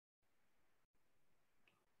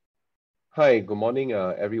Hi, good morning,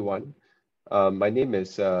 everyone. My name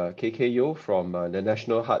is KK Yeo from the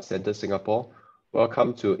National Heart Centre Singapore.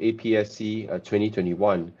 Welcome to APSC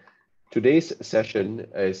 2021. Today's session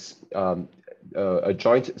is a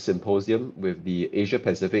joint symposium with the Asia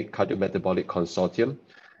Pacific Cardiometabolic Consortium,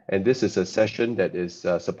 and this is a session that is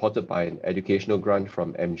supported by an educational grant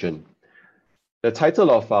from MGen. The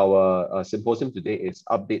title of our symposium today is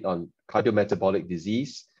Update on Cardiometabolic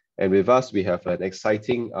Disease. And with us, we have an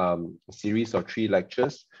exciting series of 3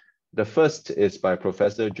 lectures. The first is by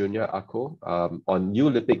Professor Junya Ako on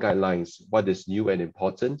new lipid guidelines, what is new and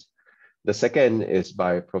important. The second is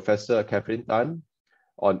by Professor Kathryn Tan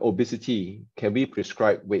on obesity, can we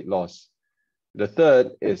prescribe weight loss? The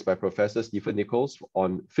third is by Professor Stephen Nicholls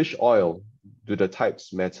on fish oil, do the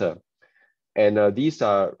types matter? And these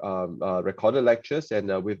are recorded lectures.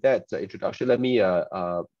 And with that introduction, let me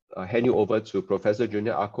hand you over to Professor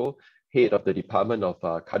Junya Ako, Head of the Department of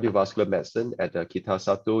Cardiovascular Medicine at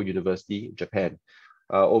Kitasato University, Japan.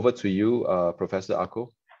 Over to you, Professor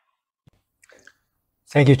Ako.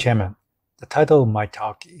 Thank you, Chairman. The title of my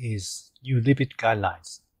talk is New Lipid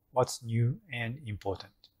Guidelines, What's New and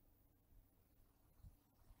Important.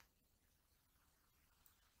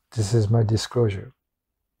 This is my disclosure.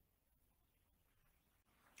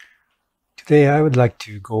 Today, I would like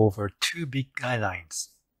to go over 2 big guidelines.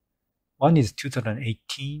 One is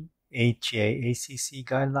 2018 APCC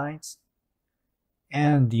guidelines,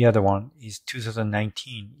 and the other one is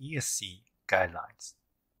 2019 ESC guidelines.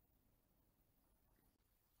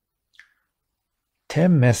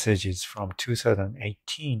 10 messages from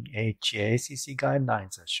 2018 APCC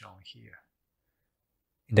guidelines are shown here.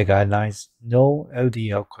 In the guidelines, no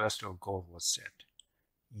LDL cholesterol goal was set.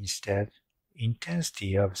 Instead,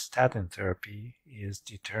 intensity of statin therapy is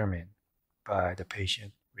determined by the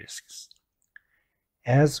patient risks.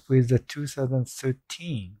 As with the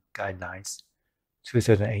 2013 guidelines,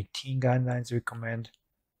 2018 guidelines recommend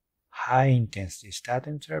high-intensity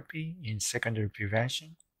statin therapy in secondary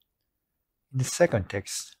prevention. In the second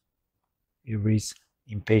text, it reads,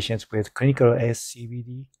 in patients with clinical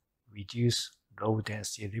SCVD, reduce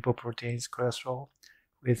low-density lipoproteins cholesterol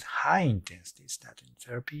with high-intensity statin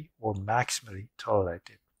therapy or maximally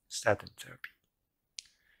tolerated statin therapy.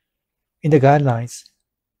 In the guidelines,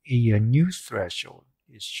 a new threshold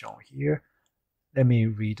is shown here. Let me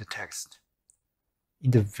read the text. In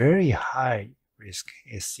the very high-risk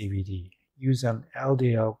SCVD, use an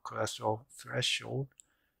LDL cholesterol threshold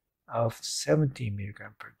of 70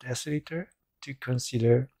 mg per deciliter to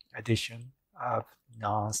consider addition of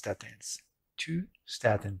non-statins to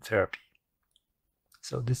statin therapy.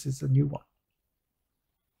 So this is a new one.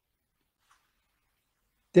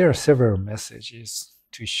 There are several messages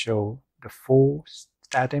to show the 4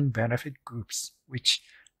 statin benefit groups, which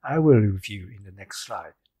I will review in the next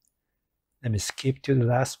slide. Let me skip to the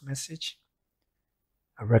last message,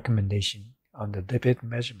 a recommendation on the lipid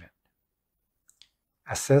measurement.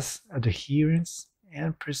 Assess adherence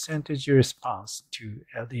and percentage response to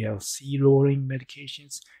LDL-C lowering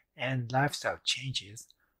medications and lifestyle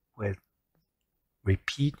changes with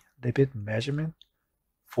repeat lipid measurement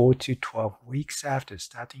 4 to 12 weeks after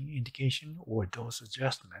statin indication or dose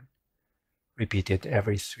adjustment, repeated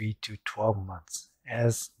every 3 to 12 months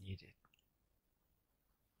as needed.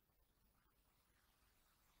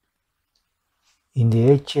 In the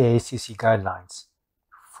APCC guidelines,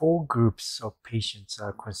 4 groups of patients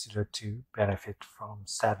are considered to benefit from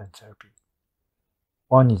statin therapy.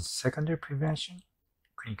 One is secondary prevention,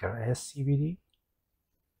 clinical SCVD.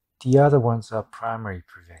 The other ones are primary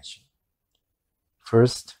prevention.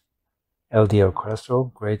 First, LDL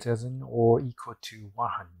cholesterol greater than or equal to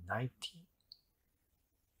 190,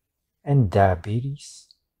 and diabetes.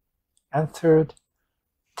 And third,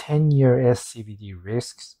 10-year SCVD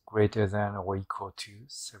risks greater than or equal to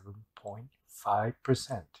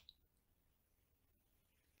 7.5%.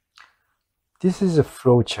 This is a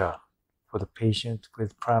flowchart for the patient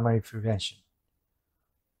with primary prevention.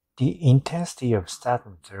 The intensity of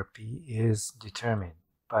statin therapy is determined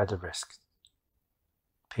by the risk.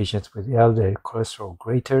 Patients with LDL cholesterol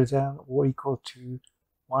greater than or equal to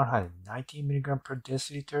 190 mg per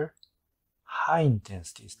deciliter,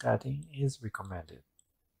 high-intensity statin is recommended.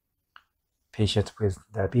 Patients with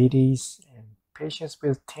diabetes and patients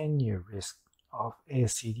with 10-year risk of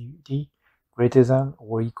ASCVD greater than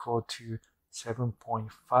or equal to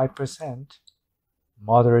 7.5%,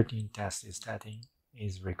 moderate intensity statin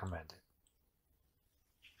is recommended.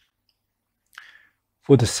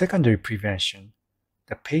 For the secondary prevention,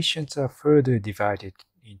 the patients are further divided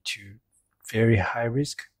into very high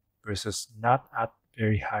risk versus not at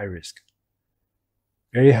very high risk.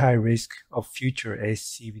 Very high risk of future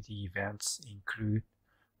ASCVD events include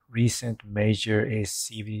recent major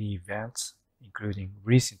ASCVD events, including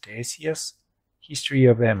recent ACS, history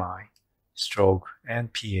of MI, stroke,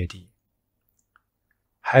 and PAD.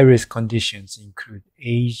 High-risk conditions include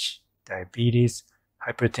age, diabetes,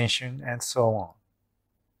 hypertension, and so on.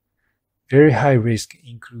 Very high risk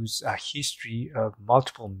includes a history of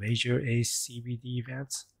multiple major ASCVD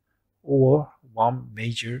events or one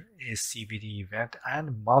major ASCVD event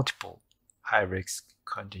and multiple high-risk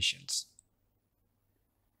conditions.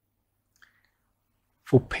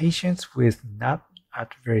 For patients with not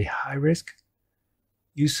at very high risk,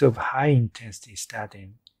 use of high-intensity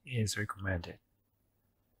statin is recommended.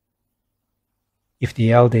 If the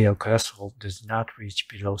LDL cholesterol does not reach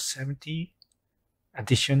below 70,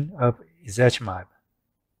 addition of ezetimibe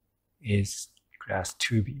is class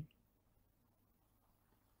 2B.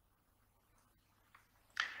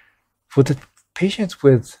 For the patients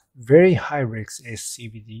with very high risk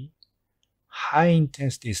ASCVD,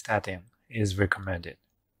 high-intensity statin is recommended.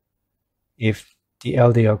 If the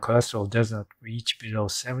LDL cholesterol does not reach below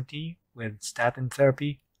 70 with statin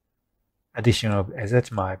therapy, addition of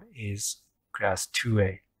ezetimibe is class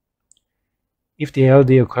 2A. If the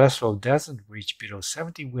LDL cholesterol doesn't reach below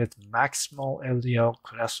 70 with maximal LDL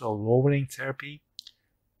cholesterol lowering therapy,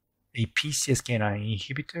 a PCSK9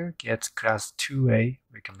 inhibitor gets class 2A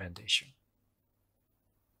recommendation.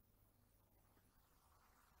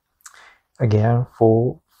 Again,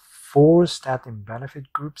 for 4 statin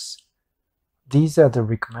benefit groups, these are the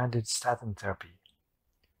recommended statin therapy.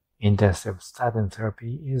 Intensive statin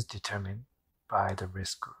therapy is determined by the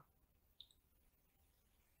risk group.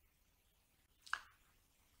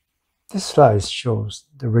 This slide shows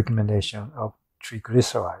the recommendation of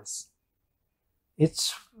triglycerides.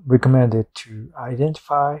 It's recommended to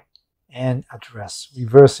identify and address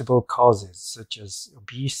reversible causes such as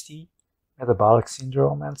obesity, metabolic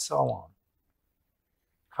syndrome, and so on.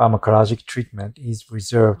 Pharmacologic treatment is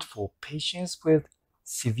reserved for patients with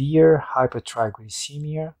severe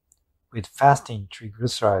hypertriglycemia with fasting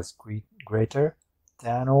triglycerides greater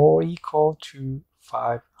than or equal to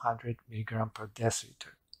 500 mg per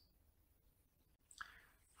deciliter.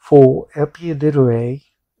 For Lp(a),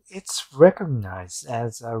 it's recognized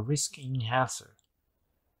as a risk enhancer.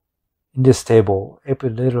 In this table,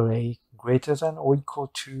 Lp(a) greater than or equal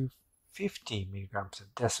to 50 mg per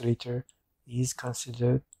deciliter is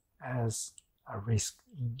considered as a risk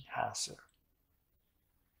enhancer.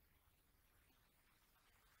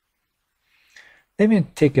 Let me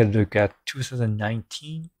take a look at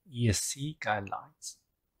 2019 ESC guidelines.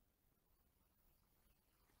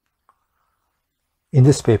 In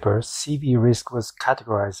this paper, CV risk was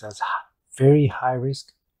categorized as very high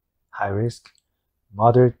risk,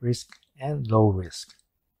 moderate risk, and low risk.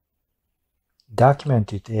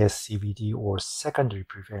 Documented ASCVD or secondary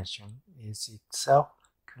prevention is itself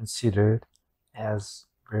considered as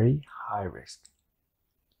very high risk.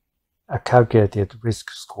 A calculated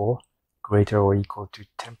risk score greater or equal to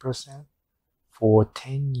 10% for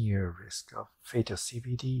 10-year risk of fatal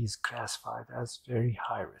CVD is classified as very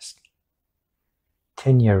high risk.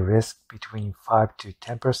 10-year risk between 5 to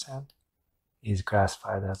 10% is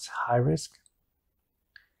classified as high risk,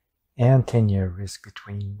 and 10-year risk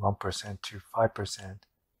between 1% to 5%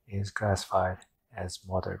 is classified as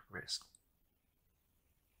moderate risk.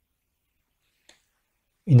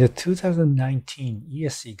 In the 2019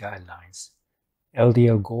 ESC guidelines,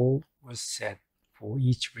 LDL goal was set for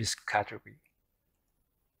each risk category.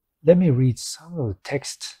 Let me read some of the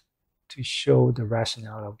text to show the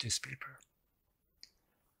rationale of this paper.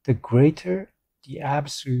 The greater the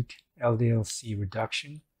absolute LDL-C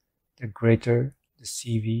reduction, the greater the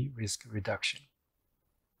CV risk reduction.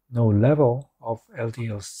 No level of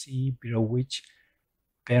LDL-C below which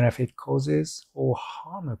benefit causes or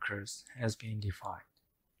harm occurs has been defined.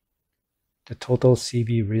 The total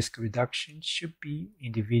CV risk reduction should be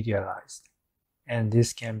individualized, and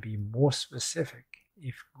this can be more specific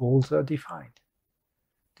if goals are defined.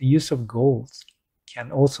 The use of goals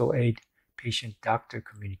can also aid patient-doctor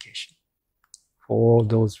communication. For all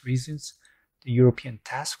those reasons, the European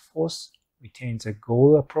Task Force retains a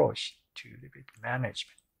goal approach to lipid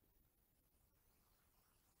management.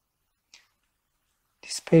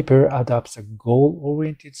 This paper adopts a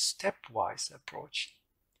goal-oriented stepwise approach.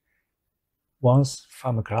 Once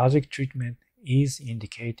pharmacologic treatment is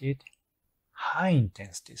indicated,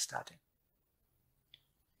 high-intensity statin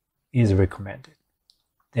is recommended.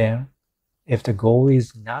 Then, if the goal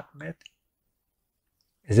is not met,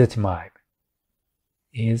 ezetimibe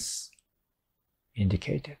is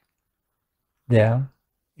indicated. Then,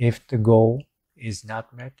 if the goal is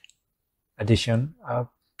not met, Addition of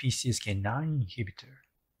PCSK9 inhibitor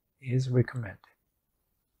is recommended.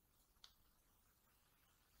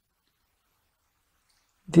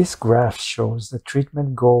 This graph shows the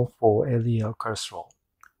treatment goal for LDL cholesterol.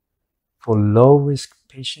 For low-risk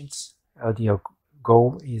patients, LDL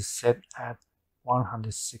goal is set at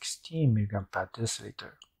 116 mg per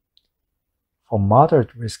deciliter. For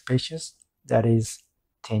moderate risk patients, that is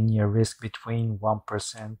 10-year risk between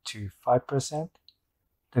 1% to 5%,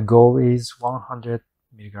 the goal is 100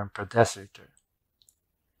 mg per deciliter.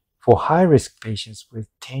 For high-risk patients with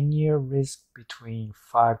 10-year risk between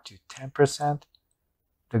 5 to 10%,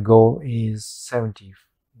 the goal is 70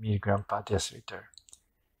 mg per deciliter.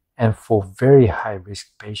 And for very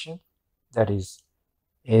high-risk patients, that is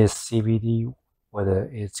ASCVD, whether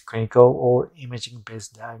it's clinical or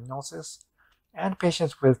imaging-based diagnosis, and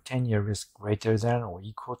patients with 10-year risk greater than or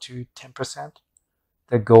equal to 10%,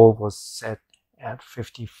 the goal was set at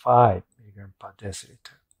 55 mg per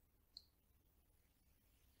deciliter.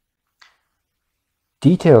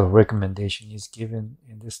 Detailed recommendation is given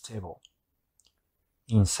in this table.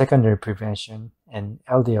 In secondary prevention, an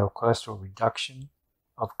LDL cholesterol reduction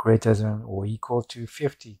of greater than or equal to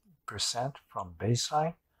 50% from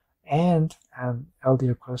baseline, and an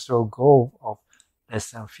LDL cholesterol goal of less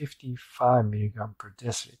than 55 mg per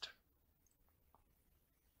deciliter.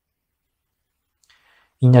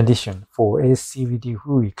 In addition, for ASCVD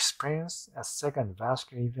who experience a second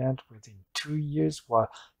vascular event within 2 years while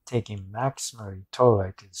taking maximally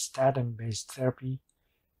tolerated statin-based therapy,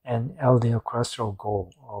 an LDL cholesterol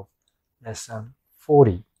goal of less than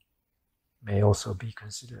 40 may also be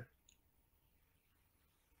considered.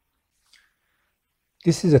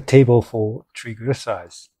 This is a table for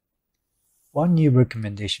triglycerides. One new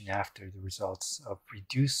recommendation after the results of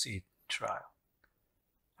REDUCE-IT trial.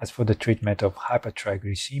 As for the treatment of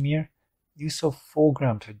hypertriglycemia, use of 4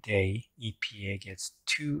 grams per day EPA gets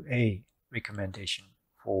 2A recommendation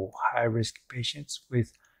for high-risk patients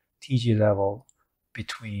with TG level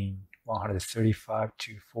between 135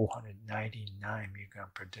 to 499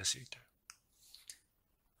 mg per deciliter.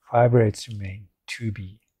 Fibrates remain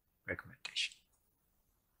 2B recommendation.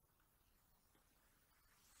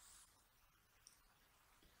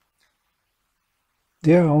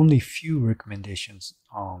 There are only few recommendations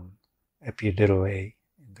on Lp(a)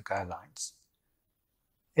 in the guidelines.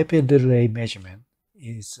 Lp(a) measurement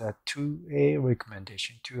is a 2A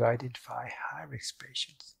recommendation to identify high-risk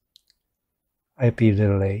patients.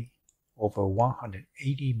 Lp(a) over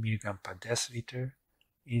 180 mg per deciliter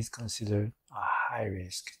is considered a high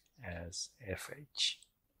risk as FH.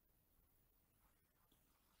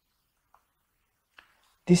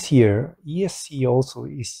 This year, ESC also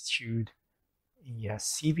issued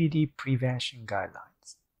CVD prevention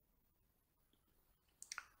guidelines.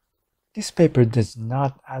 This paper does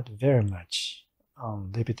not add very much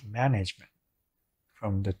on lipid management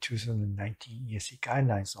from the 2019 ESC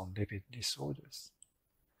guidelines on lipid disorders.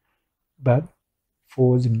 But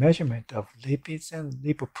for the measurement of lipids and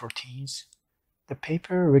lipoproteins, the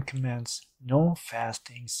paper recommends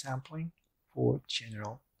non-fasting sampling for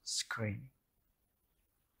general screening.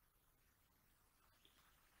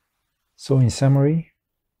 So in summary,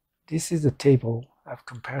 this is a table of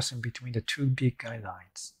comparison between the two big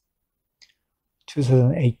guidelines.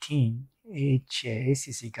 2018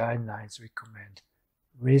 AHA-ACC guidelines recommend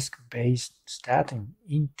risk-based statin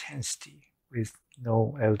intensity with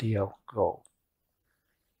no LDL goal,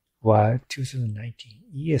 while 2019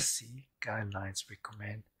 ESC guidelines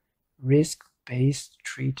recommend risk-based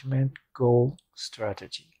treatment goal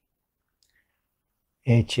strategy.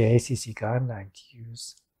 AHA-ACC guidelines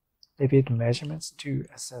use lipid measurements to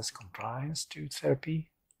assess compliance to therapy,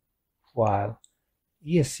 while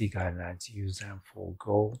ESC guidelines use them for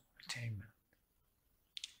goal attainment.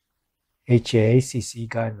 AHA-ACC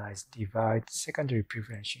guidelines divide secondary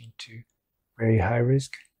prevention into very high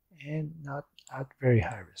risk and not at very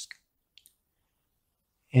high risk.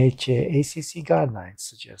 AHA-ACC guidelines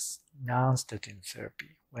suggest non-statin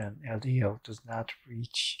therapy when LDL does not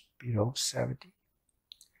reach below 70,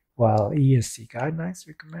 while ESC guidelines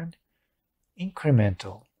recommend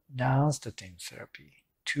incremental non-statin therapy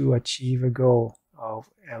to achieve a goal of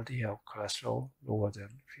LDL cholesterol lower than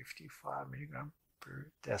 55 mg per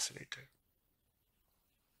deciliter.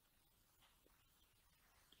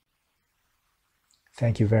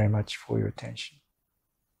 Thank you very much for your attention.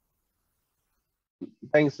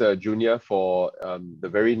 Thanks, Junya, for the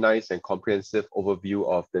very nice and comprehensive overview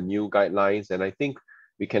of the new guidelines. And I think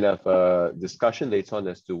we can have a discussion later on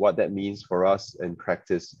as to what that means for us in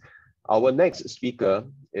practice. Our next speaker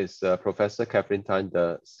is Professor Kathryn Tan,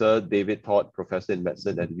 the Sir David Todd Professor in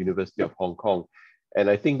Medicine at the University of Hong Kong. And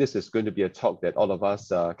I think this is going to be a talk that all of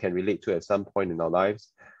us can relate to at some point in our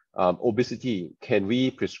lives. Obesity, can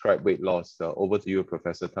we prescribe weight loss? Over to you,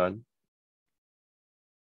 Professor Tan.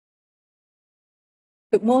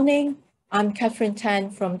 Good morning. I'm Kathryn Tan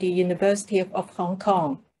from the University of Hong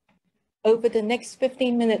Kong. Over the next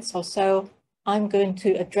 15 minutes or so, I'm going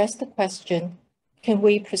to address the question, can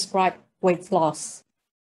we prescribe weight loss?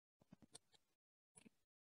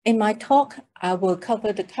 In my talk, I will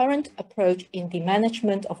cover the current approach in the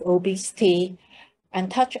management of obesity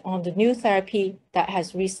and touch on the new therapy that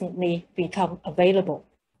has recently become available.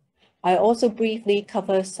 I also briefly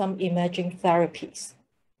cover some emerging therapies.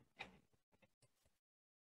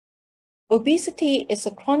 Obesity is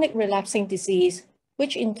a chronic relapsing disease,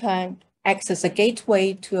 which in turn acts as a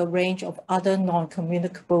gateway to a range of other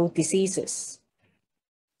non-communicable diseases.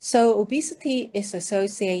 So obesity is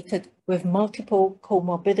associated with multiple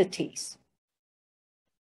comorbidities.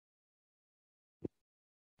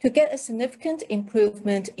 To get a significant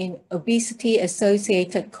improvement in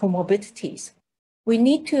obesity-associated comorbidities, we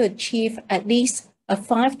need to achieve at least a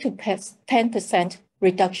 5 to 10%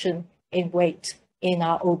 reduction in weight in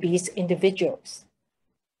our obese individuals.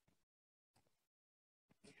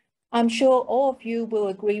 I'm sure all of you will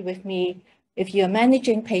agree with me if you're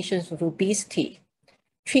managing patients with obesity.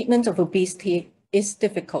 Treatment of obesity is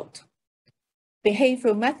difficult.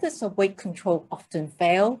 Behavioral methods of weight control often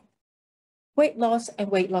fail. Weight loss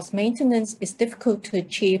and weight loss maintenance is difficult to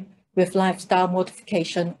achieve with lifestyle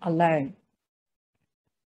modification alone.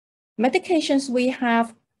 Medications we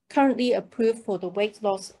have currently approved for the weight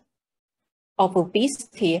loss of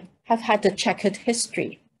obesity have had a checkered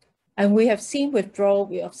history, and we have seen withdrawal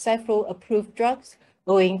of several approved drugs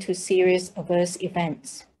owing to serious adverse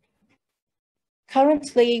events.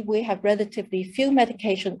 Currently, we have relatively few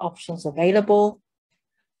medication options available.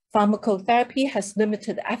 Pharmacotherapy has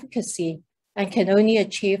limited efficacy and can only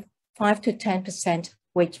achieve 5 to 10%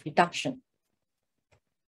 weight reduction.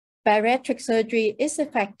 Bariatric surgery is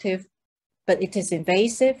effective, but it is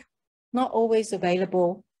invasive, not always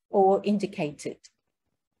available or indicated.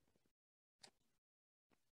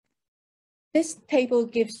 This table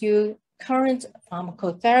gives you current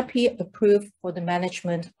pharmacotherapy approved for the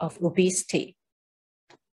management of obesity.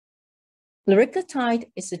 Liraglutide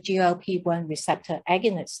is a GLP-1 receptor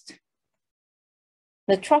agonist.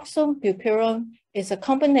 Naltrexone bupiron is a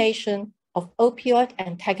combination of opioid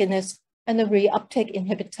antagonist and a reuptake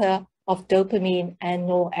inhibitor of dopamine and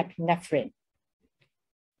norepinephrine.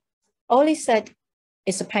 Olised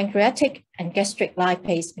is a pancreatic and gastric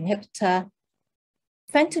lipase inhibitor.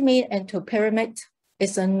 Phentermine and topiramate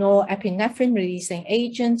is a norepinephrine-releasing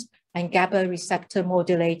agent and GABA receptor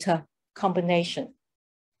modulator combination.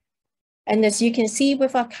 And as you can see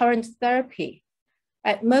with our current therapy,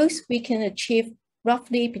 at most we can achieve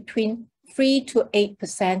roughly between 3 to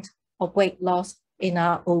 8% of weight loss in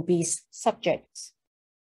our obese subjects.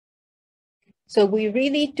 So we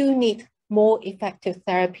really do need more effective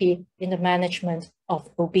therapy in the management of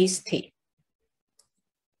obesity.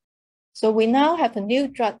 So we now have a new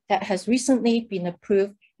drug that has recently been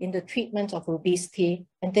approved in the treatment of obesity,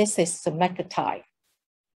 and this is semaglutide.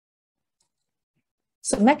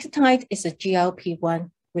 Semaglutide is a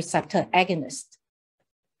GLP-1 receptor agonist.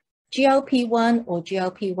 GLP-1 or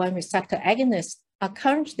GLP-1 receptor agonists are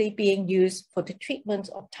currently being used for the treatment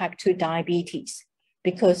of type 2 diabetes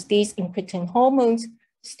because these incretin hormones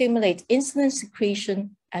stimulate insulin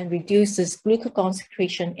secretion and reduces glucagon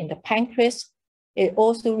secretion in the pancreas. It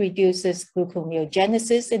also reduces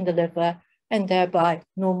gluconeogenesis in the liver and thereby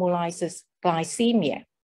normalizes glycemia.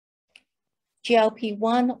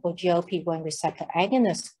 GLP-1 or GLP-1 receptor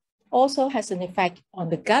agonist also has an effect on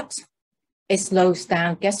the gut. It slows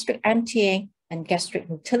down gastric emptying and gastric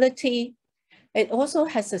motility. It also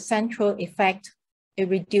has a central effect. It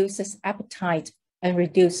reduces appetite and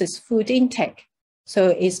reduces food intake. So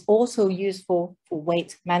it's also useful for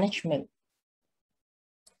weight management.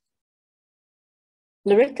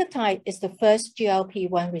 Liraglutide is the first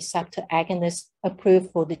GLP-1 receptor agonist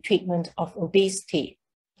approved for the treatment of obesity.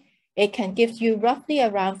 It can give you roughly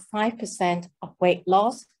around 5% of weight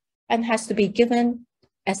loss and has to be given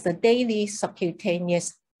as a daily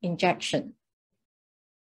subcutaneous injection.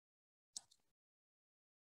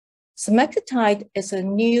 Semaglutide is a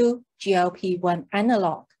new GLP-1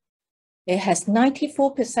 analog. It has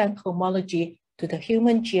 94% homology to the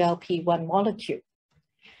human GLP-1 molecule.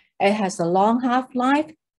 It has a long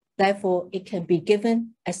half-life, therefore it can be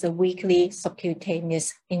given as a weekly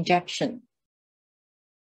subcutaneous injection.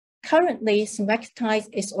 Currently, semaglutide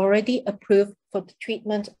is already approved for the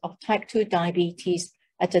treatment of type 2 diabetes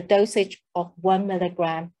at a dosage of 1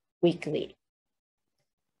 milligram weekly.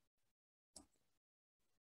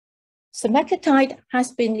 Semaglutide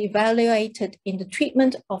has been evaluated in the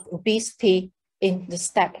treatment of obesity in the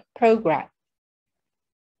STEP program.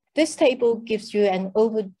 This table gives you an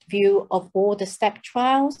overview of all the STEP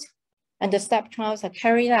trials, and the STEP trials are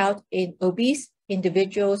carried out in obese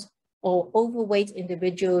individuals or overweight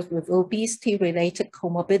individuals with obesity-related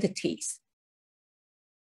comorbidities.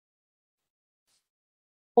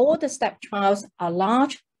 All the STEP trials are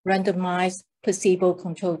large, randomized,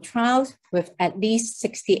 placebo-controlled trials with at least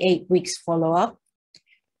 68 weeks follow-up.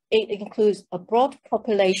 It includes a broad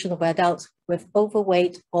population of adults with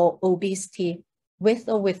overweight or obesity with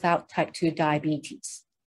or without type 2 diabetes.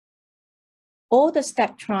 All the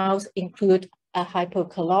STEP trials include a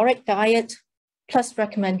hypocaloric diet plus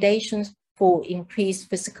recommendations for increased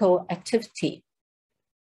physical activity.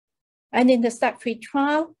 And in the STEP-3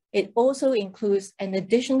 trial, it also includes an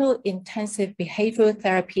additional intensive behavioral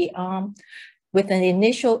therapy arm with an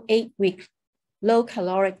initial 8-week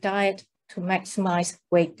low-caloric diet to maximize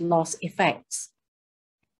weight loss effects.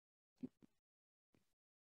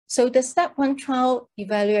 So the STEP-1 trial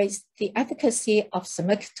evaluates the efficacy of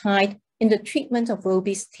semaglutide in the treatment of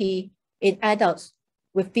obesity in adults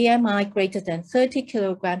with BMI greater than 30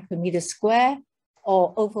 kilograms per meter square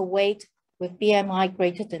or overweight with BMI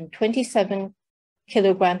greater than 27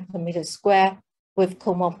 kilograms per meter square with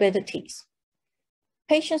comorbidities.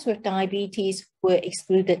 Patients with diabetes were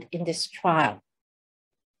excluded in this trial.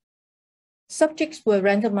 Subjects were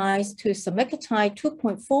randomized to semaglutide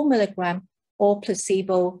 2.4 milligram or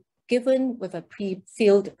placebo given with a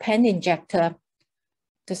pre-filled pen injector.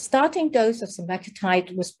 The starting dose of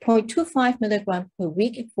semaglutide was 0.25 milligram per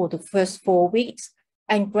week for the first 4 weeks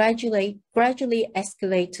and gradually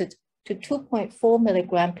escalated to 2.4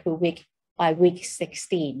 milligram per week by week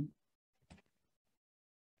 16.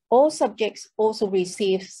 All subjects also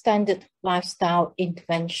received standard lifestyle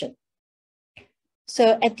intervention.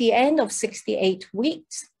 So at the end of 68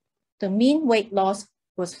 weeks, the mean weight loss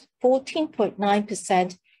was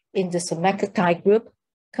 14.9% in the semaglutide group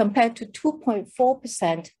compared to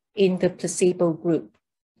 2.4% in the placebo group.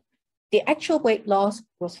 The actual weight loss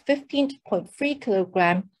was 15.3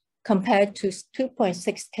 kilogram compared to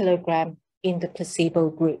 2.6 kilogram in the placebo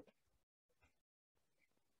group.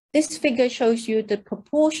 This figure shows you the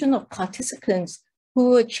proportion of participants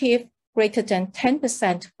who achieved greater than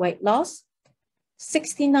 10% weight loss.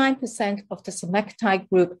 69% of the semaglutide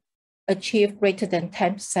group achieved greater than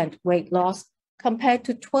 10% weight loss compared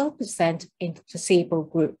to 12% in the placebo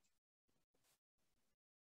group.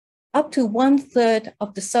 Up to 1/3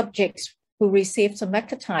 of the subjects who received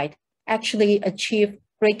semaglutide actually achieved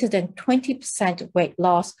greater than 20% weight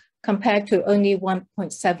loss compared to only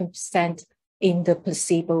 1.7% in the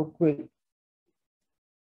placebo group.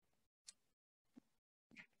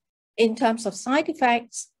 In terms of side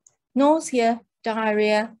effects, nausea,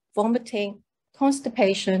 diarrhea, vomiting,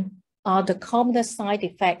 constipation are the commonest side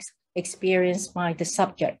effects experienced by the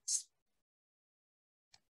subjects.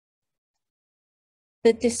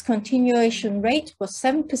 The discontinuation rate was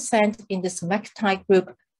 7% in the semaglutide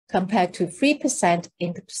group compared to 3%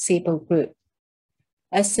 in the placebo group.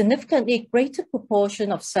 A significantly greater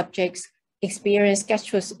proportion of subjects experienced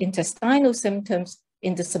gastrointestinal symptoms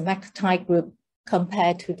in the semaglutide group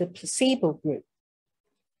compared to the placebo group.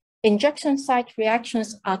 Injection site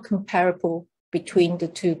reactions are comparable between the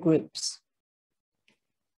two groups.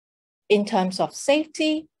 In terms of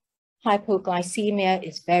safety, hypoglycemia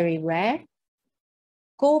is very rare.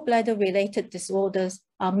 Gallbladder-related disorders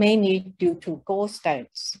are mainly due to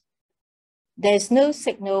gallstones. There is no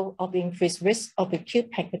signal of increased risk of acute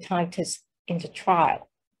pancreatitis in the trial,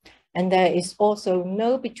 and there is also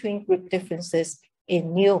no between-group differences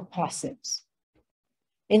in neoplasms.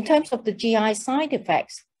 In terms of the GI side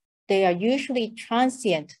effects, they are usually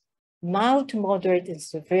transient, mild to moderate in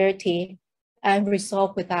severity, and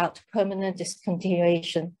resolve without permanent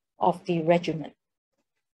discontinuation of the regimen.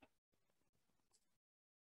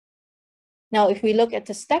 Now, if we look at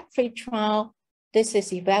the STEP-3 trial, this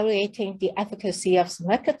is evaluating the efficacy of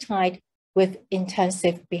semaglutide with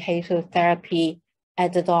intensive behavioral therapy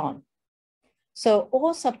added on. So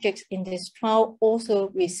all subjects in this trial also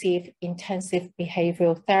received intensive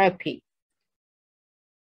behavioral therapy.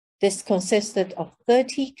 This consisted of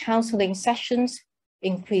 30 counseling sessions,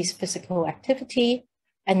 increased physical activity,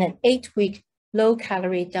 and an 8-week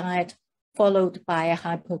low-calorie diet followed by a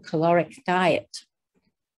hypocaloric diet.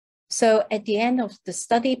 So at the end of the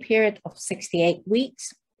study period of 68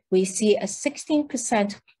 weeks, we see a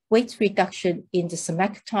 16% weight reduction in the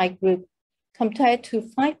semaglutide group compared to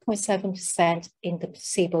 5.7% in the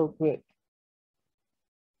placebo group.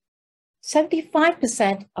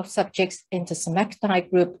 75% of subjects in the semaglutide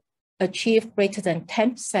group achieved greater than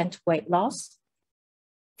 10% weight loss.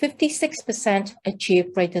 56%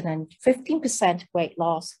 achieved greater than 15% weight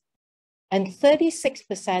loss. And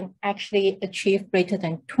 36% actually achieved greater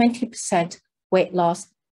than 20% weight loss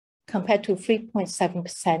compared to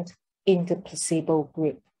 3.7% in the placebo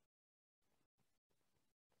group.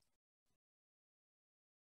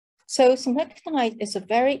 So semaglutide is a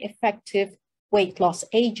very effective weight loss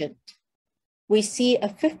agent. We see a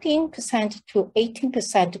 15% to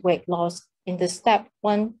 18% weight loss in the step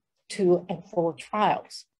 1, 2, and 4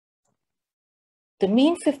 trials. The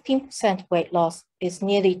mean 15% weight loss is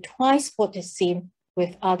nearly twice what is seen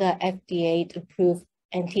with other FDA-approved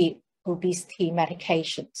anti-obesity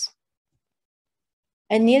medications.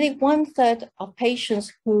 And nearly 1/3 of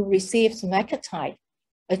patients who receive semaglutide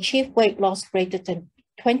achieve weight loss greater than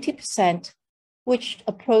 20%, which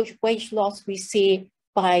approach weight loss we see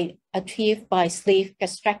achieved by sleeve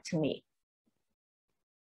gastrectomy.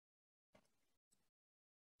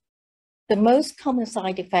 The most common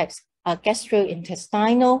side effects are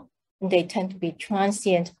gastrointestinal, and they tend to be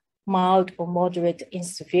transient, mild, or moderate in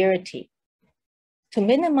severity. To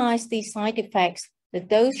minimize these side effects, the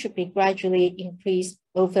dose should be gradually increased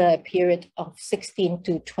over a period of 16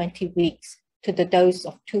 to 20 weeks to the dose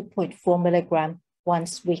of 2.4 milligrams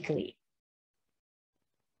once weekly.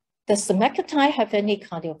 Does semaglutide have any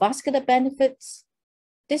cardiovascular benefits?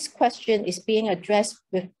 This question is being addressed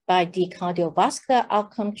by the cardiovascular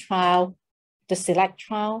outcome trial, the SELECT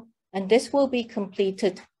trial, and this will be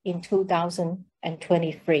completed in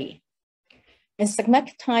 2023. And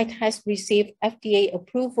semaglutide has received FDA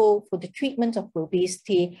approval for the treatment of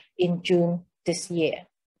obesity in June this year.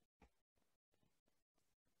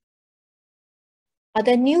 Are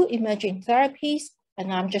there new emerging therapies?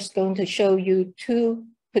 And I'm just going to show you 2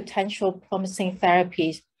 potential promising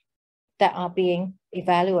therapies that are being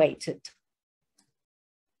evaluated.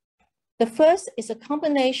 The first is a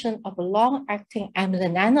combination of a long-acting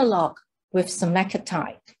amylin analog with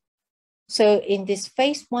semaglutide. So in this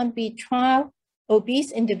phase 1b trial,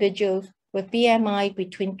 obese individuals with BMI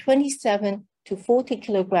between 27 to 40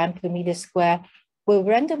 kilograms per meter square were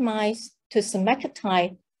randomized to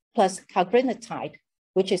semaglutide plus cagrilintide,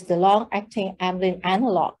 which is the long-acting amylin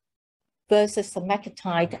analog, versus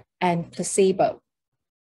semaglutide and placebo.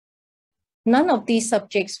 None of these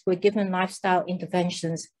subjects were given lifestyle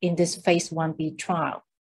interventions in this phase 1b trial.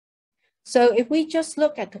 So if we just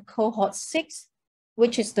look at the cohort 6,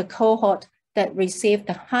 which is the cohort that received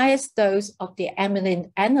the highest dose of the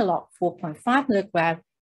amylin analog, 4.5 milligrams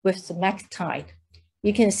with semaglutide,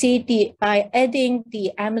 you can see by adding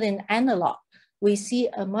the amylin analog, we see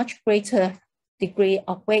a much greater degree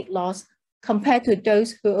of weight loss compared to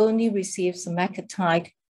those who only received semaglutide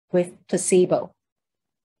with placebo.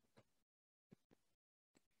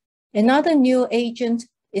 Another new agent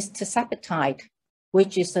is tirzepatide,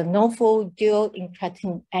 which is a novel dual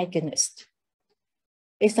incretin agonist.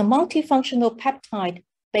 It's a multifunctional peptide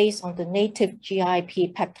based on the native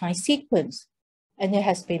GIP peptide sequence, and it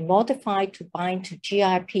has been modified to bind to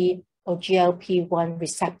GIP or GLP-1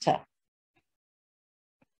 receptor.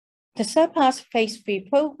 The SURPASS phase 3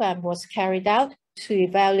 program was carried out to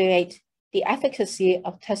evaluate the efficacy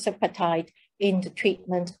of tirzepatide in the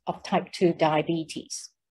treatment of type 2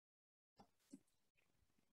 diabetes.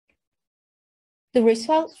 The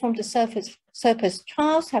results from the SURPASS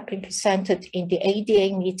trials have been presented in the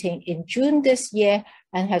ADA meeting in June this year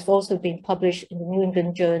and has also been published in the New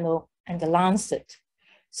England Journal and the Lancet.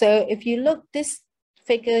 So if you look, this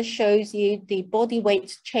figure shows you the body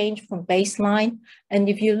weight change from baseline. And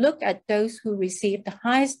if you look at those who received the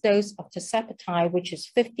highest dose of tirzepatide, which is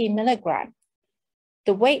 50 milligrams,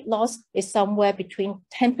 the weight loss is somewhere between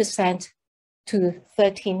 10% to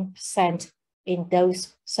 13% in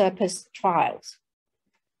those SURPASS trials.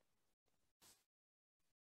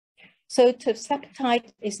 So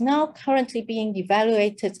tirzepatide is now currently being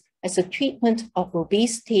evaluated as a treatment of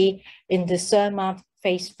obesity in the SURMOUNT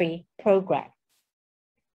phase 3 program.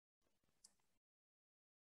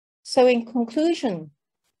 So in conclusion,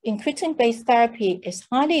 incretin-based therapy is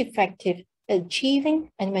highly effective at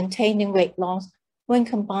achieving and maintaining weight loss when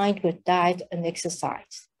combined with diet and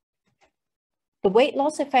exercise. The weight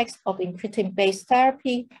loss effects of incretin-based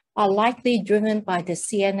therapy are likely driven by the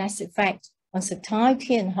CNS effect on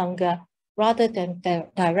satiety and hunger rather than the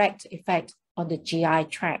direct effect on the GI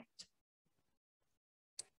tract.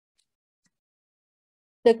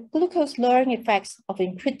 The glucose-lowering effects of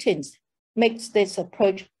incretins makes this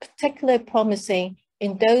approach particularly promising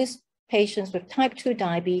in those patients with type 2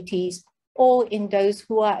 diabetes or in those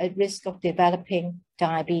who are at risk of developing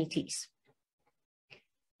diabetes.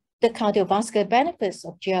 The cardiovascular benefits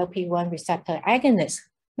of GLP-1 receptor agonists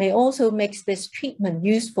may also make this treatment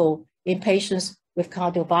useful in patients with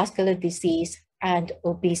cardiovascular disease and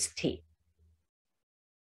obesity.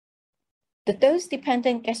 The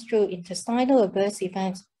dose-dependent gastrointestinal adverse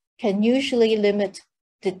events can usually limit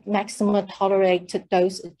the maximum tolerated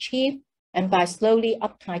dose achieved, and by slowly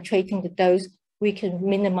up-titrating the dose, we can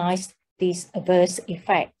minimize these adverse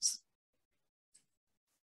effects.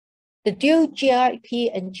 The dual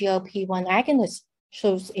GIP and GLP-1 agonist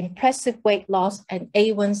shows impressive weight loss and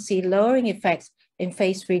A1C lowering effects in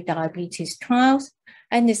phase 3 diabetes trials,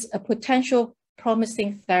 and is a potential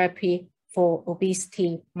promising therapy for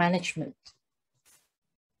obesity management.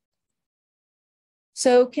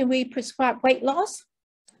 So can we prescribe weight loss?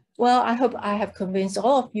 Well, I hope I have convinced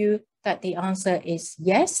all of you that the answer is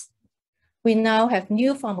yes. We now have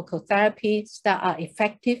new pharmacotherapies that are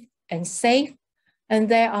effective and safe, and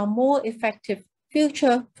there are more effective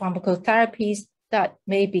future pharmacotherapies that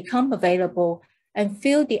may become available and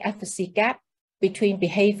fill the efficacy gap between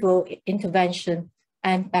behavioral intervention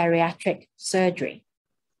and bariatric surgery.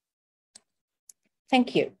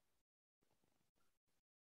 Thank you.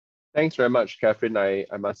 Thanks very much, Kathryn.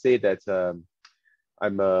 I must say that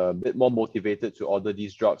I'm a bit more motivated to order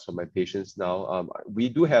these drugs for my patients now. We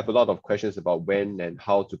do have a lot of questions about when and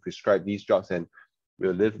how to prescribe these drugs, and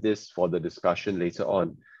we'll leave this for the discussion later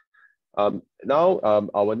on.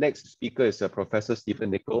 Our next speaker is Professor Stephen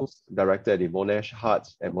Nicholls, Director at the Monash Heart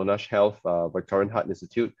and Monash Health Victorian Heart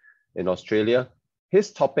Institute in Australia.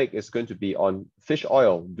 His topic is going to be on fish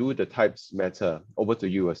oil. Do the types matter? Over to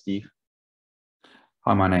you, Steve.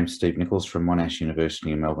 Hi, my name's Steve Nicholls from Monash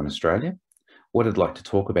University in Melbourne, Australia. What I'd like to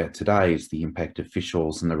talk about today is the impact of fish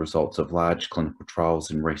oils and the results of large clinical trials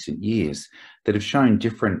in recent years that have shown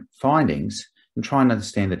different findings and try and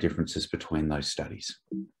understand the differences between those studies.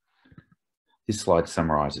 This slide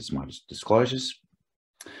summarises my disclosures.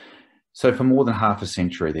 So for more than half a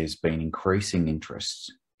century, there's been increasing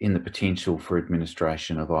interest in the potential for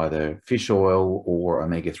administration of either fish oil or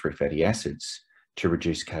omega-3 fatty acids to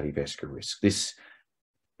reduce cardiovascular risk. This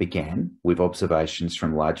began with observations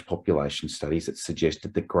from large population studies that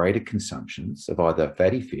suggested that greater consumptions of either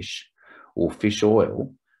fatty fish or fish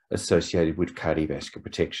oil associated with cardiovascular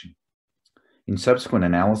protection. In subsequent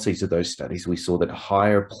analyses of those studies, we saw that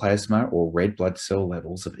higher plasma or red blood cell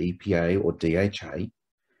levels of EPA or DHA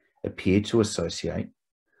appeared to associate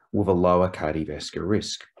with a lower cardiovascular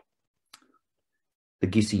risk. The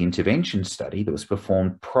GISI intervention study that was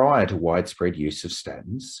performed prior to widespread use of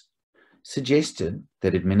statins suggested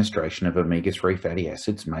that administration of omega-3 fatty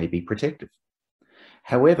acids may be protective.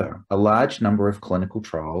 However, a large number of clinical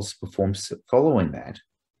trials performed following that,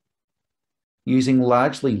 using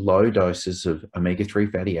largely low doses of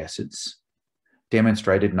omega-3 fatty acids,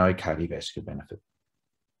 demonstrated no cardiovascular benefit.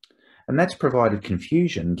 And that's provided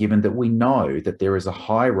confusion given that we know that there is a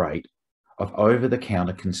high rate of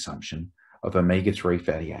over-the-counter consumption of omega-3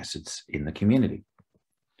 fatty acids in the community.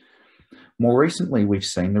 More recently, we've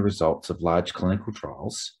seen the results of large clinical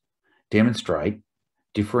trials demonstrate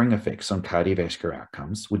differing effects on cardiovascular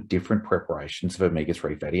outcomes with different preparations of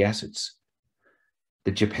omega-3 fatty acids.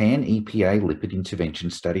 The Japan EPA Lipid Intervention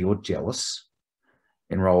Study, or JELIS,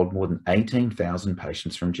 enrolled more than 18,000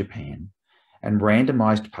 patients from Japan and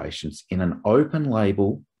randomized patients in an open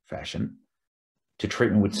label fashion to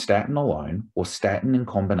treatment with statin alone or statin in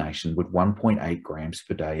combination with 1.8 grams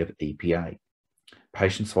per day of EPA.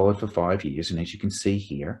 Patients followed for 5 years, and as you can see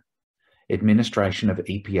here, administration of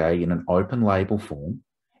EPA in an open label form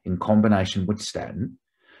in combination with statin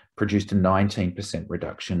produced a 19%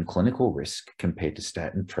 reduction in clinical risk compared to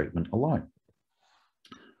statin treatment alone.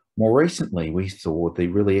 More recently, we saw the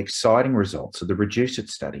really exciting results of the Reduce It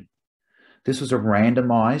study. This was a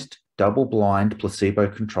randomized, double-blind,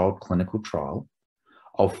 placebo-controlled clinical trial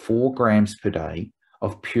of 4 grams per day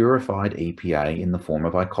of purified EPA in the form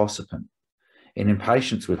of icosapent. And in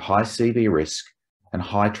patients with high CV risk and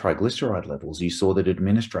high triglyceride levels, you saw that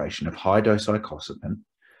administration of high-dose icosapent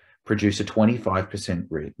produced a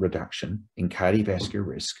 25% reduction in cardiovascular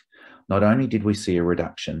risk. Not only did we see a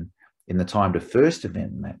reduction in the time to first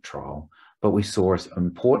event in that trial, but we saw,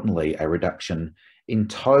 importantly, a reduction in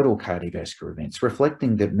total cardiovascular events,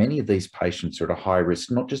 reflecting that many of these patients are at a high risk,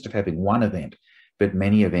 not just of having one event, but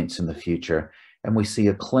many events in the future. And we see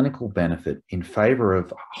a clinical benefit in favour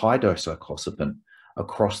of high-dose icosapent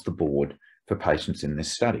across the board for patients in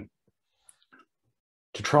this study.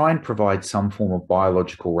 To try and provide some form of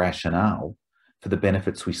biological rationale for the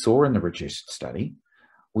benefits we saw in the Reduced study,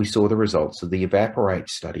 we saw the results of the Evaporate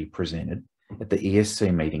study presented at the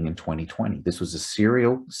ESC meeting in 2020. This was a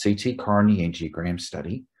serial CT coronary angiogram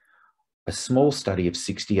study, a small study of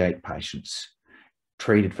 68 patients,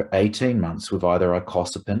 treated for 18 months with either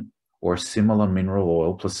icosapent or a similar mineral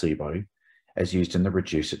oil placebo as used in the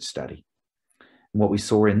Reduce It study. And what we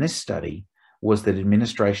saw in this study was that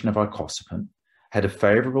administration of icosapent had a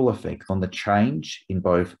favourable effect on the change in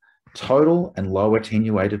both total and low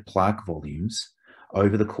attenuated plaque volumes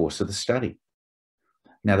over the course of the study.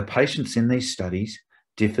 Now, the patients in these studies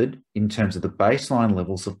differed in terms of the baseline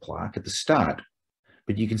levels of plaque at the start,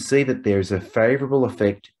 but you can see that there is a favourable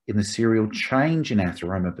effect in the serial change in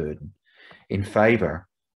atheroma burden in favour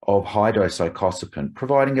of high-dose icosapent,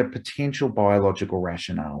 providing a potential biological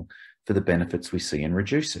rationale for the benefits we see in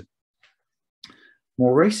Reduce It.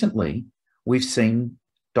 More recently, we've seen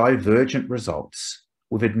divergent results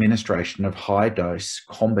with administration of high-dose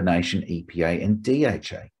combination EPA and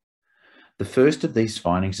DHA. The first of these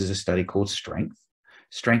findings is a study called Strength.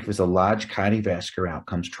 Strength was a large cardiovascular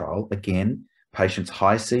outcomes trial. Again, patients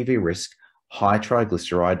high CV risk, high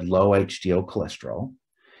triglyceride, low HDL cholesterol.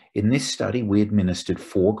 In this study, we administered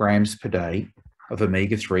 4 grams per day of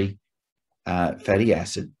omega-3 fatty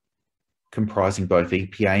acid, comprising both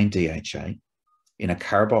EPA and DHA, in a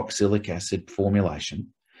carboxylic acid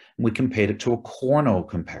formulation. And we compared it to a corn oil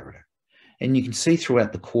comparator. And you can see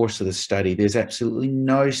throughout the course of the study, there's absolutely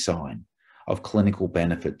no sign of clinical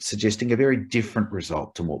benefit, suggesting a very different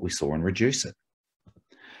result to what we saw in Reduce It.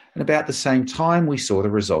 And about the same time, we saw the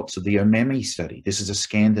results of the OMEME study. This is a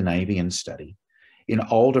Scandinavian study in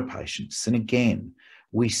older patients. And again,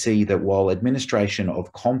 we see that while administration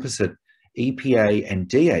of composite EPA and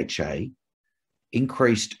DHA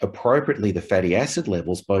increased appropriately the fatty acid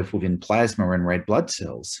levels, both within plasma and red blood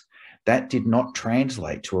cells, that did not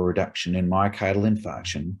translate to a reduction in myocardial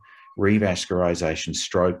infarction, revascularization,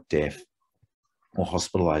 stroke, death, or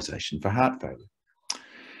hospitalization for heart failure.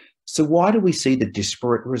 So why do we see the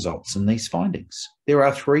disparate results in these findings? There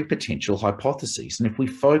are 3 potential hypotheses, and if we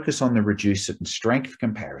focus on the Reduce It and Strength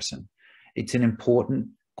comparison, it's an important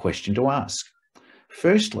question to ask.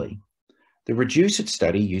 Firstly, the Reduce It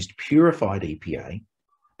study used purified EPA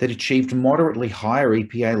that achieved moderately higher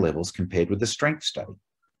EPA levels compared with the Strength study.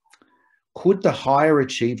 Could the higher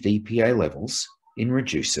achieved EPA levels in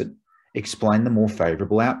Reduce It explain the more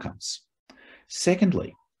favourable outcomes?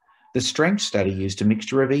 Secondly, the Strength study used a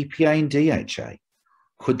mixture of EPA and DHA.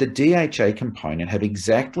 Could the DHA component have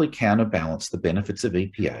exactly counterbalanced the benefits of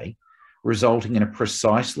EPA, resulting in a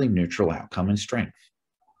precisely neutral outcome in Strength?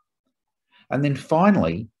 And then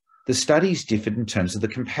finally, the studies differed in terms of the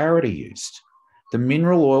comparator used. The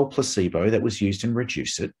mineral oil placebo that was used in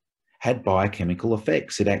Reduce It had biochemical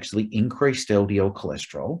effects. It actually increased LDL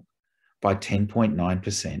cholesterol by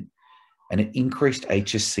 10.9%, and it increased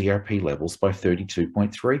hsCRP levels by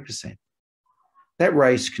 32.3%. That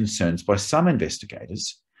raised concerns by some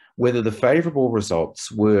investigators whether the favourable results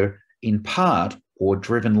were in part or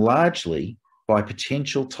driven largely by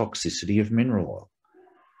potential toxicity of mineral oil.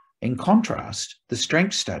 In contrast, the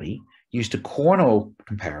Strength study used a corn oil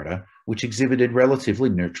comparator which exhibited relatively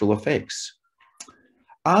neutral effects.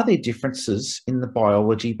 Are there differences in the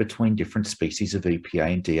biology between different species of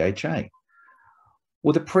EPA and DHA?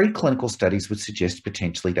 Well, the preclinical studies would suggest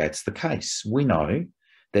potentially that's the case. We know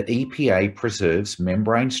that EPA preserves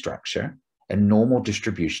membrane structure and normal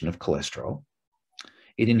distribution of cholesterol.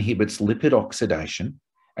 It inhibits lipid oxidation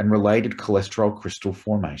and related cholesterol crystal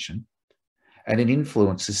formation, and it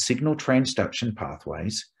influences signal transduction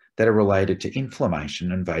pathways that are related to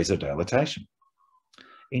inflammation and vasodilatation.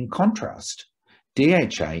 In contrast,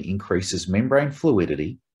 DHA increases membrane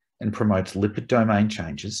fluidity and promotes lipid domain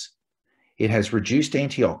changes. It has reduced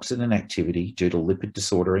antioxidant activity due to lipid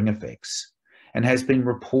disordering effects and has been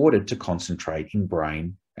reported to concentrate in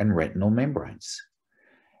brain and retinal membranes.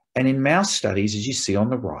 And in mouse studies, as you see on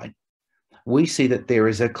the right, we see that there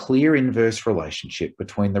is a clear inverse relationship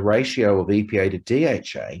between the ratio of EPA to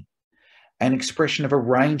DHA and expression of a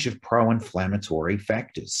range of pro-inflammatory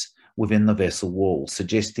factors within the vessel wall,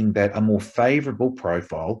 suggesting that a more favourable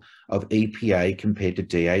profile of EPA compared to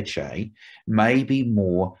DHA may be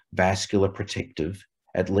more vascular protective,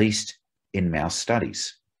 at least in mouse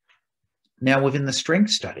studies. Now, within the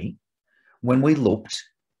Strength study, when we looked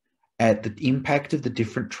at the impact of the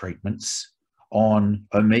different treatments on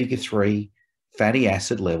omega-3 fatty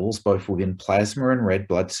acid levels, both within plasma and red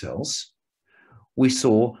blood cells, we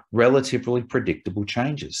saw relatively predictable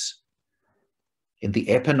changes. In the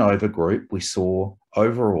EPINOVA group, we saw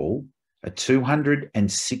overall a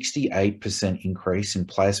 268% increase in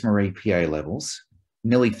plasma EPA levels,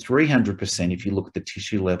 nearly 300% if you look at the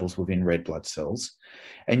tissue levels within red blood cells,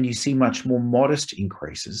 and you see much more modest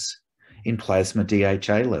increases in plasma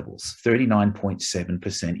DHA levels,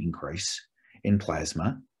 39.7% increase in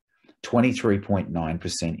plasma,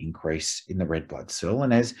 23.9% increase in the red blood cell.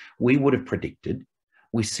 And as we would have predicted,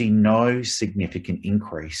 we see no significant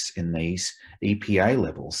increase in these EPA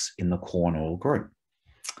levels in the corn oil group.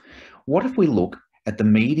 What if we look at the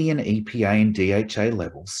median EPA and DHA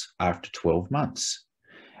levels after 12 months?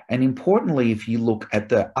 And importantly, if you look at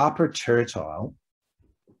the upper tertile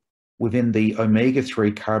within the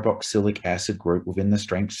omega-3 carboxylic acid group within the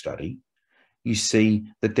strength study, you see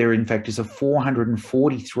that there in fact is a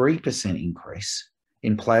 443% increase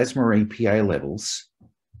in plasma EPA levels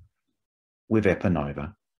with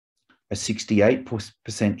Epanova, a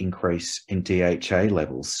 68% increase in DHA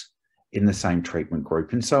levels in the same treatment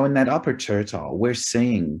group. And so in that upper tertile, we're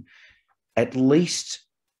seeing at least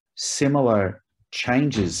similar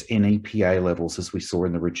changes in EPA levels as we saw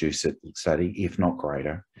in the REDUCE-IT study, if not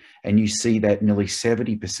greater. And you see that nearly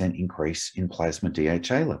 70% increase in plasma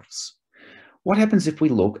DHA levels. What happens if we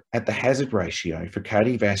look at the hazard ratio for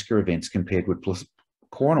cardiovascular events compared with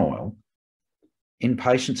corn oil in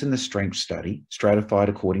patients in the strength study, stratified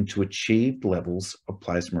according to achieved levels of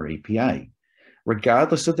plasma EPA?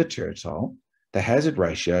 Regardless of the tertile, the hazard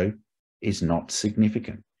ratio is not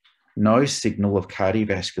significant. No signal of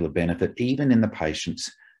cardiovascular benefit, even in the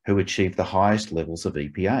patients who achieve the highest levels of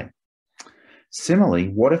EPA. Similarly,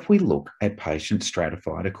 what if we look at patients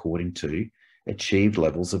stratified according to achieved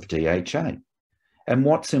levels of DHA? And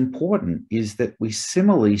what's important is that we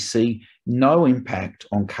similarly see no impact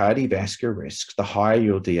on cardiovascular risks the higher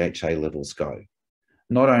your DHA levels go.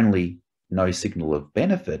 Not only no signal of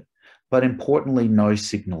benefit, but importantly, no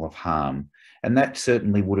signal of harm. And that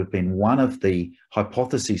certainly would have been one of the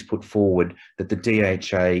hypotheses put forward, that the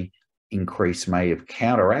DHA increase may have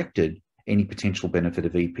counteracted any potential benefit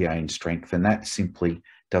of EPA in strength, and that simply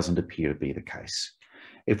doesn't appear to be the case.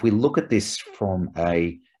 If we look at this from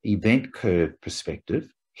an event curve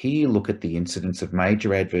perspective, here you look at the incidence of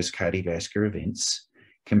major adverse cardiovascular events,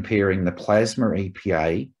 comparing the plasma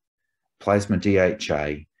EPA, plasma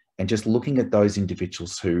DHA, and just looking at those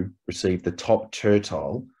individuals who received the top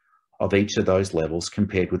tertile of each of those levels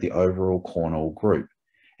compared with the overall corn oil group.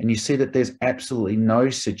 And you see that there's absolutely no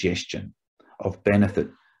suggestion of benefit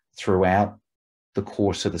throughout the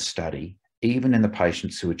course of the study, even in the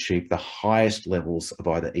patients who achieved the highest levels of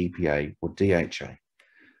either EPA or DHA.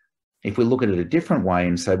 If we look at it a different way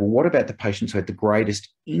and say, well, what about the patients who had the greatest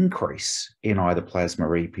increase in either plasma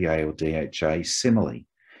EPA or DHA? Similarly,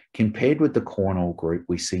 compared with the corn oil group,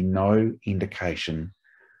 we see no indication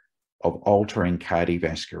of altering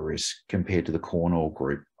cardiovascular risk compared to the corn oil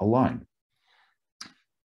group alone.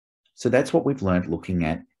 So that's what we've learned looking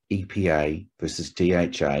at EPA versus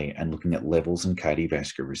DHA and looking at levels and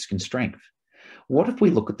cardiovascular risk and strength. What if we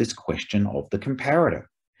look at this question of the comparator?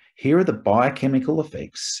 Here are the biochemical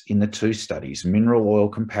effects in the two studies: mineral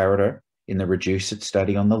oil comparator in the REDUCE-IT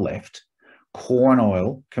study on the left, corn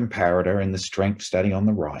oil comparator in the strength study on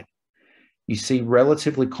the right. You see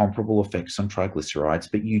relatively comparable effects on triglycerides,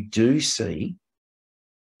 but you do see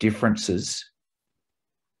differences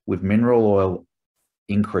with mineral oil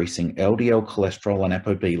increasing LDL cholesterol and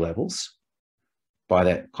ApoB levels by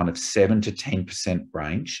that kind of 7 to 10%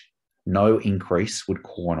 range. No increase with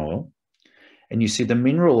corn oil. And you see the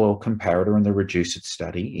mineral oil comparator in the REDUCE-IT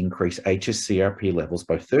study increase hsCRP levels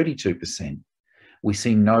by 32%. We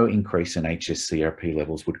see no increase in hsCRP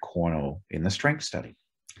levels with corn oil in the strength study.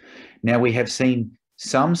 Now, we have seen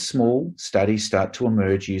some small studies start to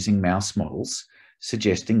emerge using mouse models,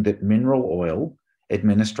 suggesting that mineral oil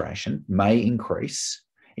administration may increase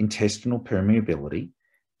intestinal permeability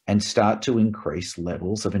and start to increase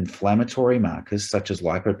levels of inflammatory markers such as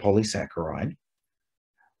lipopolysaccharide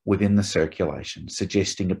within the circulation,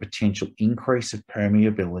 suggesting a potential increase of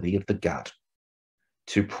permeability of the gut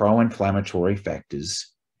to pro-inflammatory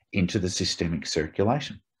factors into the systemic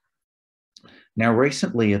circulation. Now,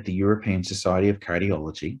 recently at the European Society of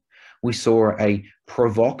Cardiology, we saw a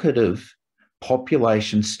provocative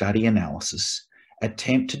population study analysis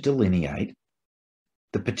attempt to delineate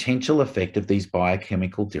the potential effect of these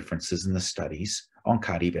biochemical differences in the studies on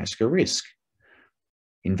cardiovascular risk.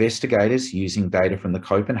 Investigators, using data from the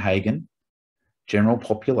Copenhagen General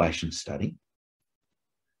Population Study,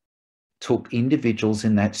 took individuals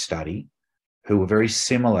in that study who were very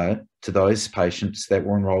similar to those patients that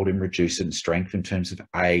were enrolled in REDUCE-IT and strength in terms of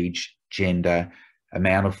age, gender,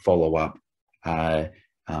 amount of follow-up,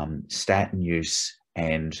 statin use,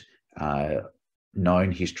 and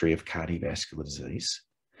known history of cardiovascular disease.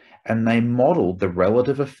 And they modeled the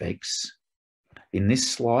relative effects in this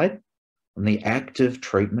slide on the active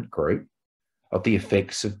treatment group of the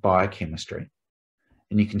effects of biochemistry.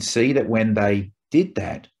 And you can see that when they did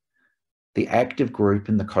that, the active group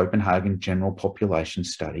in the Copenhagen General Population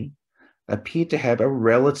Study appeared to have a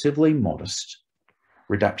relatively modest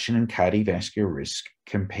reduction in cardiovascular risk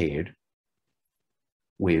compared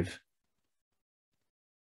with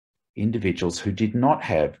individuals who did not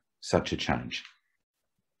have such a change.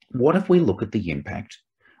 What if we look at the impact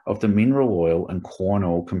of the mineral oil and corn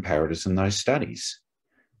oil comparators in those studies?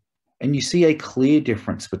 And you see a clear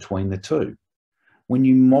difference between the two. When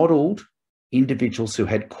you modelled individuals who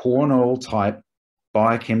had corn oil type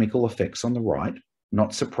biochemical effects on the right,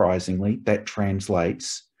 not surprisingly, that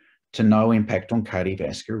translates to no impact on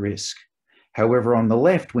cardiovascular risk. However, on the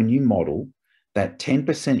left, when you model that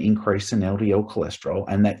 10% increase in LDL cholesterol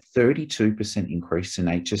and that 32% increase in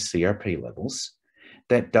hsCRP levels,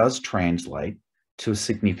 that does translate to a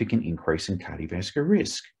significant increase in cardiovascular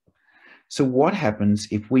risk. So what happens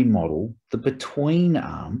if we model the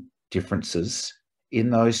between-arm differences in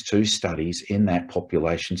those two studies in that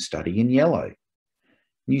population study in yellow?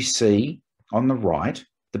 You see on the right,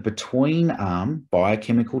 the between-arm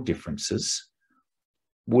biochemical differences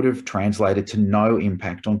would have translated to no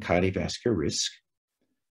impact on cardiovascular risk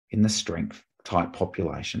in the strength type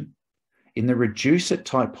population. In the reduce it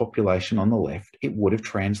type population on the left, it would have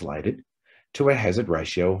translated to a hazard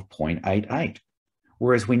ratio of 0.88,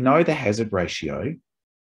 whereas we know the hazard ratio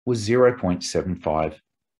was 0.75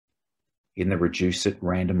 in the reduce it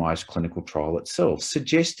randomized clinical trial itself,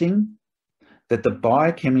 suggesting that the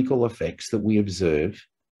biochemical effects that we observe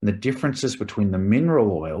and the differences between the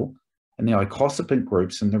mineral oil and the icosapent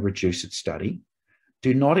groups in the reduce it study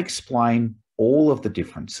do not explain all of the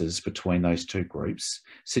differences between those two groups,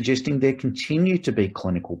 suggesting there continue to be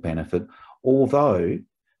clinical benefit, although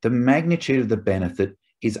the magnitude of the benefit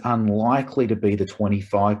is unlikely to be the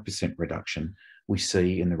 25% reduction we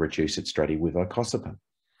see in the reduce it study with icosapent.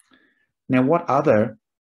 Now, what other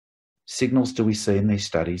signals do we see in these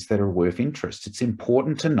studies that are worth interest? It's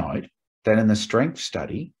important to note that in the strength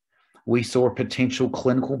study, we saw a potential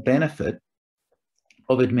clinical benefit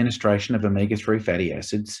of administration of omega-3 fatty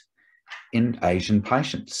acids in Asian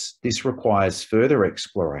patients. This requires further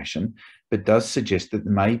exploration, but does suggest that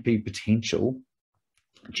there may be potential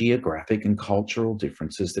geographic and cultural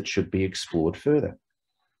differences that should be explored further.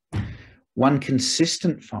 One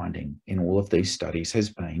consistent finding in all of these studies has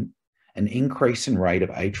been an increase in rate of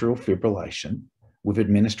atrial fibrillation with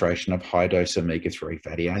administration of high-dose omega-3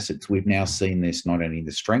 fatty acids. We've now seen this not only in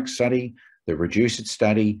the strength study, the reduce it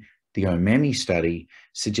study, the OMEMI study,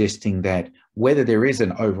 suggesting that whether there is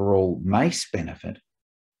an overall MACE benefit,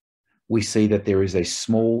 we see that there is a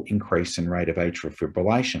small increase in rate of atrial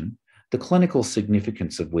fibrillation, the clinical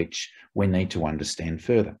significance of which we need to understand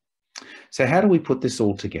further. So how do we put this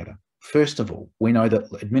all together? First of all, we know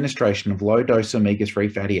that administration of low-dose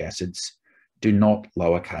omega-3 fatty acids do not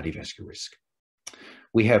lower cardiovascular risk.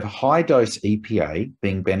 We have high-dose EPA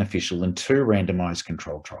being beneficial in 2 randomized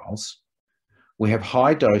controlled trials. We have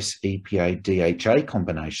high-dose EPA-DHA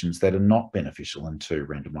combinations that are not beneficial in 2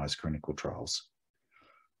 randomized clinical trials.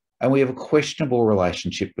 And we have a questionable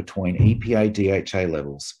relationship between EPA-DHA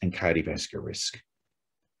levels and cardiovascular risk.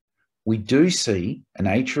 We do see an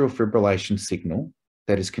atrial fibrillation signal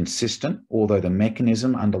that is consistent, although the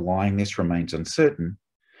mechanism underlying this remains uncertain.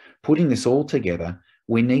 Putting this all together,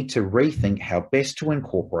 we need to rethink how best to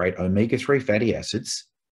incorporate omega-3 fatty acids,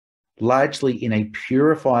 largely in a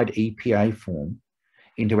purified EPA form,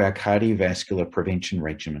 into our cardiovascular prevention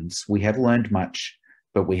regimens. We have learned much,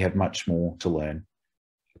 but we have much more to learn.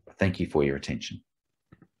 Thank you for your attention.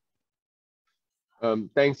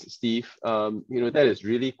 Thanks, Steve. That is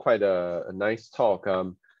really quite a nice talk.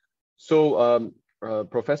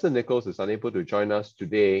 Professor Nicholls is unable to join us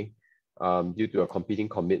today due to a competing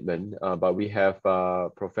commitment, but we have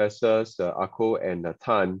Professors Ako and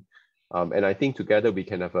Tan, and I think together we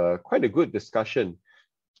can have quite a good discussion.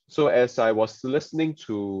 So as I was listening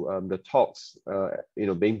to the talks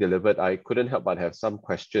being delivered, I couldn't help but have some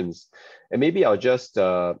questions, and maybe I'll just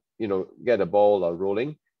get the ball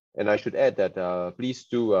rolling. And I should add that please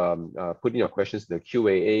do put in your questions in the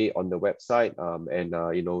Q&A on the website, and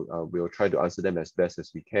we'll try to answer them as best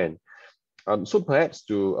as we can. So perhaps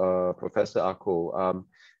to Professor Ako,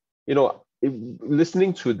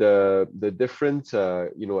 listening to the different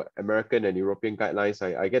American and European guidelines,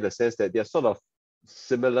 I get a sense that they're sort of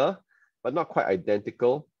similar, but not quite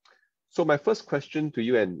identical. So my first question to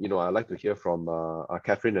you, and I'd like to hear from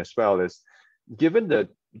Kathryn as well, is given the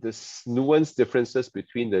nuanced differences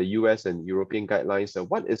between the US and European guidelines,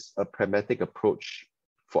 what is a pragmatic approach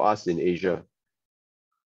for us in Asia?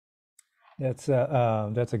 That's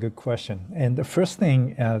a good question. And the first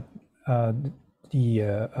thing, the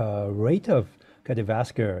rate of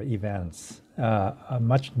cardiovascular events are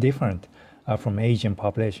much different from Asian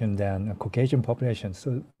population than Caucasian population.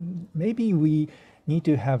 So maybe we need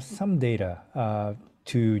to have some data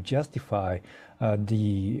to justify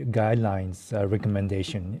the guidelines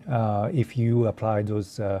recommendation if you apply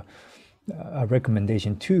those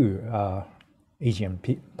recommendation to Asian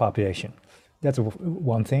population. That's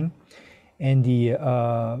one thing. And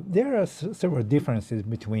there are several differences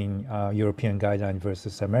between European guidelines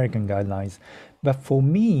versus American guidelines. But for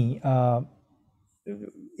me,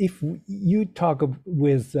 if you talk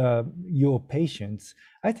with your patients,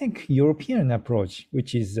 I think European approach,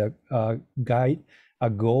 which is a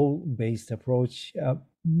goal-based approach,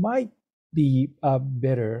 might be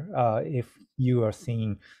better if you are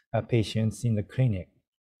seeing patients in the clinic.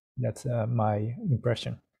 That's my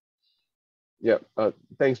impression. Yeah,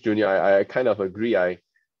 thanks, Junya. I kind of agree.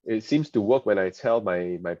 It seems to work when I tell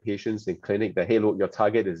my patients in clinic that, hey, look, your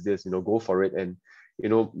target is this, go for it. And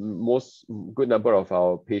most good number of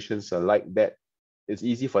our patients are like that. It's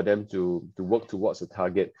easy for them to work towards a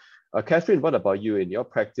target. Kathryn, what about you? In your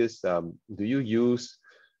practice, do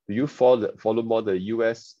you follow more the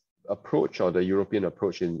US approach or the European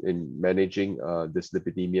approach in managing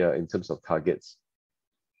dyslipidemia in terms of targets?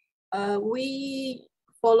 We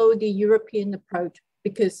follow the European approach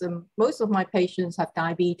because most of my patients have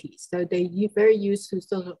diabetes. So they're very used to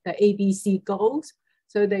sort of the ABC goals.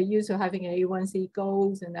 So they're used to having A1C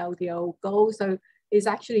goals and LDL goals. So it's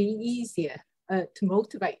actually easier to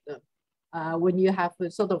motivate them when you have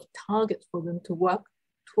a sort of target for them to work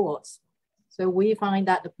towards. So we find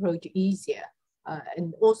that approach easier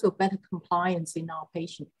and also better compliance in our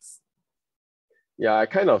patients. Yeah,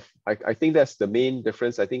 I think that's the main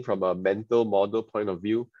difference. I think from a mental model point of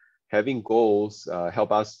view, having goals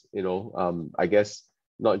help us, I guess,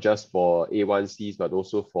 not just for A1Cs, but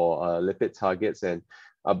also for lipid targets. And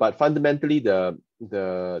but fundamentally, the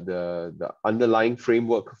underlying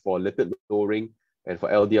framework for lipid lowering and for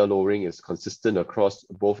LDL lowering is consistent across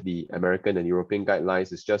both the American and European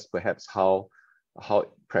guidelines. It's just perhaps how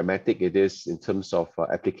pragmatic it is in terms of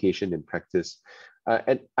application in practice.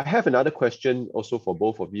 And I have another question also for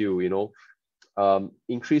both of you.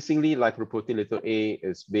 Increasingly, lipoprotein(a)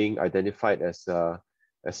 is being identified as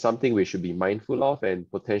something we should be mindful of and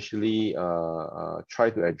potentially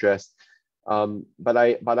try to address. But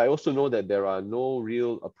I also know that there are no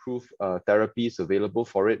real approved therapies available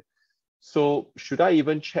for it. So should I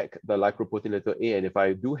even check the lipoprotein(a)? And if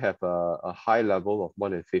I do have a high level of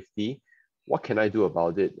more than 50, what can I do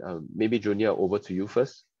about it? Maybe Junya, over to you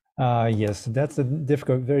first. Yes, that's a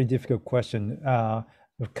very difficult question.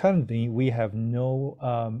 Currently, we have no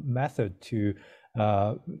method to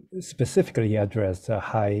specifically address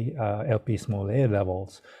high LP small a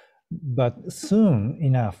levels. But soon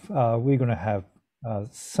enough, we're going to have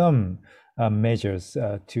some measures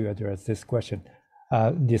to address this question,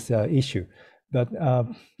 this issue. But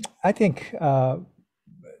I think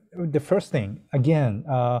the first thing, again,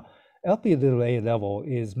 Lp(a) level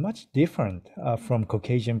is much different from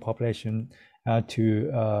Caucasian population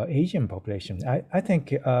to Asian population. I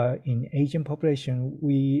think in Asian population,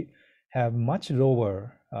 we have much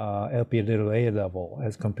lower Lp(a) level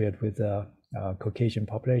as compared with Caucasian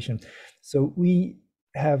population. So we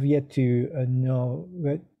have yet to know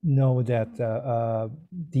that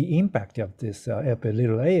the impact of this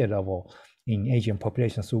Lp(a) level in Asian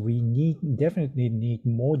population. So we definitely need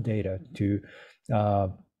more data to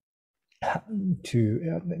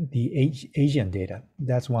the Asian data.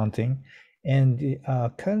 That's one thing. And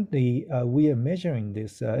currently, we are measuring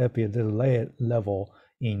this Lp(a) level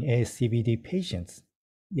in ASCVD patients.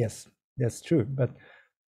 Yes, that's true. But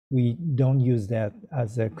we don't use that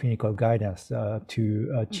as a clinical guidance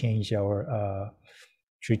to change our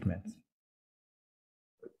treatment.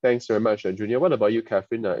 Thanks very much, Junya. What about you,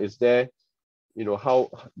 Kathryn? Is there,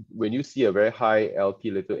 when you see a very high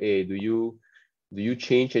Lp(a), do you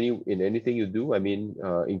change in anything you do? I mean,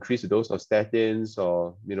 increase the dose of statins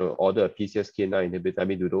or, order a PCSK9 inhibitor. I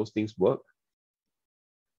mean, do those things work?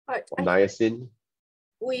 Or niacin?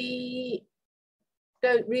 We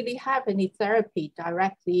don't really have any therapy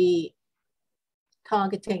directly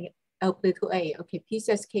targeting Lp(a). Okay,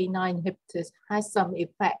 PCSK9 inhibitors has some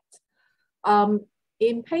effect.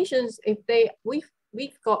 In patients,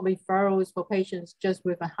 we've got referrals for patients just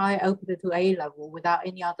with a high Lp(a) level without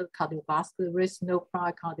any other cardiovascular risk, no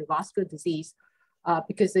prior cardiovascular disease,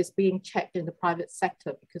 because it's being checked in the private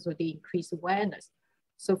sector because of the increased awareness.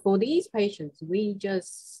 So for these patients, we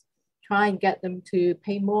just try and get them to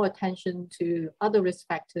pay more attention to other risk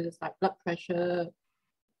factors like blood pressure,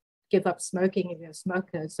 give up smoking if you're a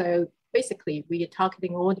smoker. So basically, we are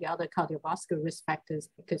targeting all the other cardiovascular risk factors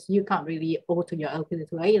because you can't really alter your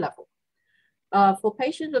Lp(a) level. For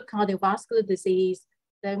patients with cardiovascular disease,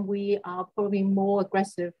 then we are probably more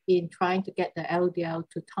aggressive in trying to get the LDL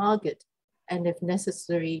to target, and if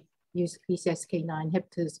necessary, use PCSK9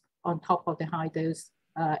 inhibitors on top of the high dose,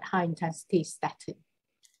 high intensity statin.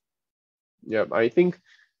 Yeah, I think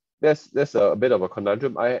that's a bit of a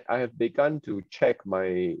conundrum. I have begun to check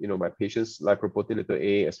my my patients'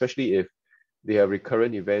 lipoprotein(a), especially if they have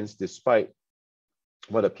recurrent events despite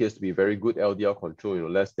what appears to be very good LDL control,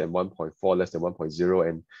 less than 1.4, less than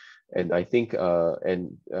 1.0, and I think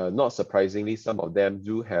not surprisingly, some of them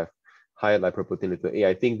do have higher lipoprotein(a).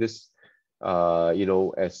 I think this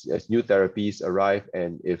as new therapies arrive,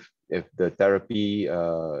 and if the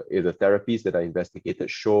therapies that are investigated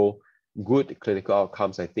show good clinical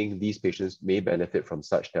outcomes, I think these patients may benefit from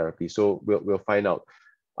such therapy. So we'll find out.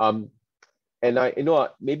 And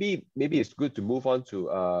maybe it's good to move on to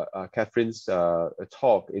Kathryn's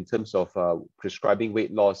talk in terms of prescribing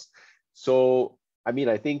weight loss. So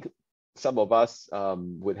I think some of us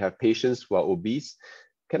would have patients who are obese.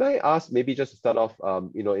 Can I ask, maybe just to start off,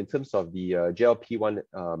 in terms of the GLP-1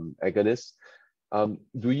 agonists,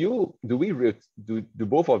 do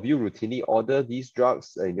both of you routinely order these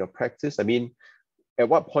drugs in your practice? At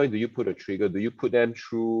what point do you put a trigger? Do you put them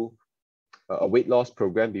through a weight loss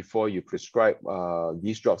program before you prescribe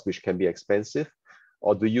these drugs, which can be expensive?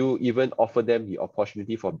 Or do you even offer them the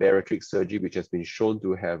opportunity for bariatric surgery, which has been shown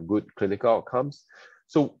to have good clinical outcomes?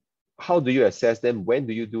 So how do you assess them? When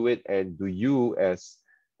do you do it? And do you, as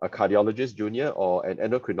a cardiologist, Junya, or an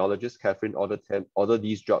endocrinologist, Kathryn, order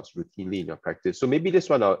these drugs routinely in your practice? So maybe this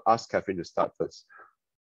one, I'll ask Kathryn to start first.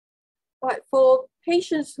 Right. For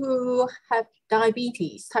patients who have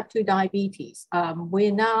diabetes, type 2 diabetes,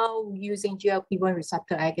 we're now using GLP-1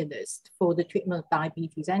 receptor agonist for the treatment of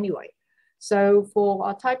diabetes anyway. So for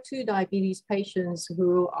our type 2 diabetes patients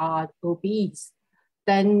who are obese,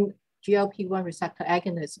 then GLP-1 receptor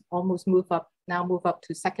agonists almost move up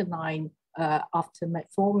to second line after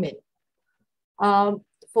metformin.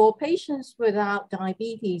 For patients without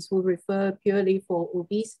diabetes who refer purely for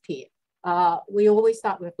obesity, we always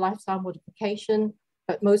start with lifestyle modification,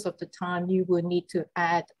 but most of the time you will need to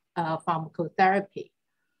add pharmacotherapy.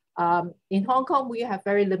 In Hong Kong, we have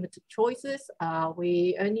very limited choices.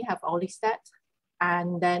 We only have Orlistat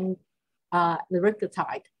and then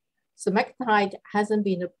liraglutide. Semaglutide hasn't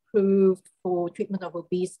been approved for treatment of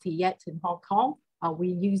obesity yet in Hong Kong.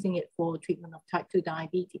 We're using it for treatment of type 2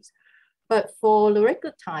 diabetes. But for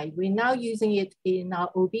liraglutide, we're now using it in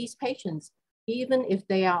our obese patients, even if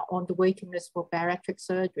they are on the waiting list for bariatric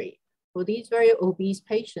surgery. For these very obese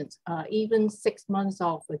patients, even 6 months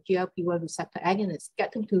of a GLP-1 receptor agonist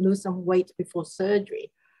get them to lose some weight before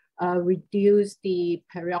surgery, reduce the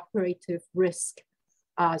perioperative risk.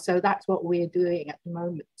 So that's what we're doing at the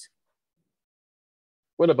moment.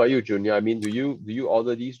 What about you, Junya? Do you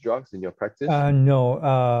order these drugs in your practice?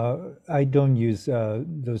 No, I don't use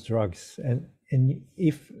those drugs. And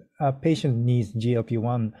if a patient needs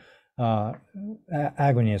GLP-1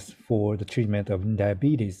 agonist for the treatment of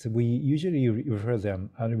diabetes, we usually refer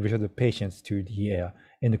the patients to the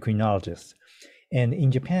endocrinologist. And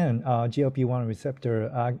in Japan, GLP-1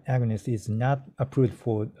 receptor agonist is not approved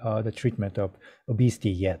for the treatment of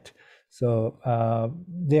obesity yet. So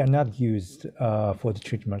they are not used for the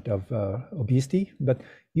treatment of obesity, but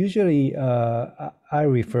usually I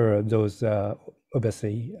refer those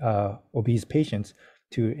obese patients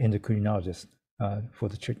to endocrinologists for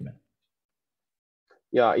the treatment.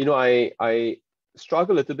 Yeah, I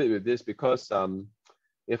struggle a little bit with this because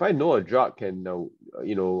if I know a drug can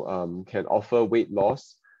offer weight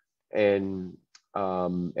loss and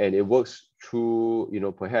it works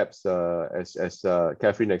through perhaps as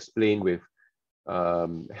Kathryn explained, with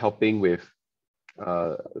helping with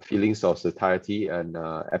feelings of satiety and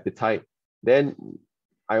appetite, then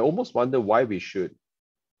I almost wonder why we should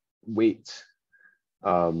wait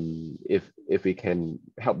if we can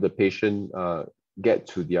help the patient get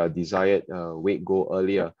to their desired weight goal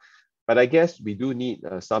earlier. But I guess we do need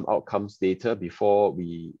some outcomes data before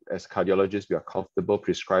we, as cardiologists, we are comfortable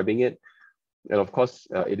prescribing it. And of course,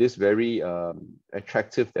 it is very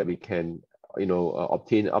attractive that we can,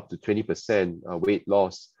 obtain up to 20% weight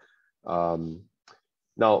loss.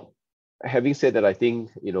 Now, having said that, I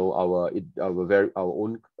think our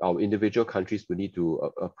individual countries will need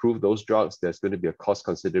to approve those drugs. There's going to be a cost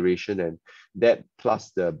consideration, and that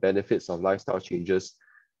plus the benefits of lifestyle changes,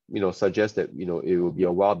 suggest that it will be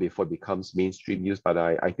a while before it becomes mainstream use. But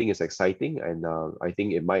I think it's exciting, and I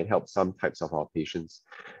think it might help some types of our patients.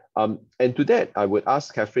 And to that, I would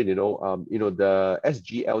ask Kathryn, the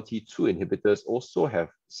SGLT2 inhibitors also have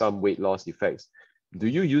some weight loss effects. Do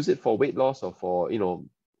you use it for weight loss or for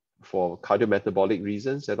for cardiometabolic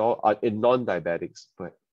reasons at all in non-diabetics?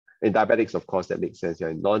 But in diabetics, of course, that makes sense. Yeah,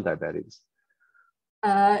 in non-diabetics.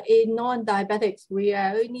 In non-diabetics, we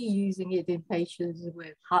are only using it in patients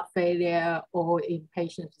with heart failure or in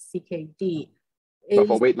patients with CKD. But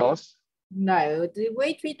for weight loss? No, the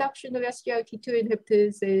weight reduction of SGLT2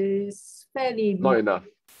 inhibitors is fairly... Not enough.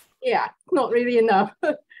 Yeah, not really enough.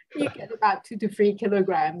 You get about 2 to 3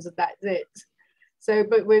 kilograms and that's it. So,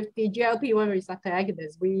 but with the GLP-1 receptor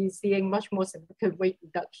agonists, we're seeing much more significant weight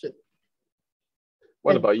reduction.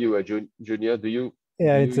 What about you, Junya? Do you...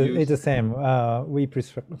 Yeah, it's the same. We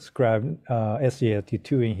prescribe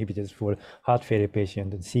SGLT2 inhibitors for heart failure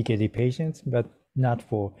patients and CKD patients, but not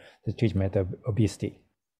for the treatment of obesity.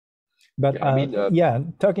 But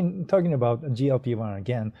talking about GLP-1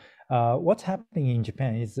 again, what's happening in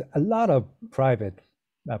Japan is a lot of private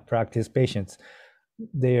practice patients,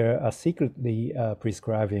 they're secretly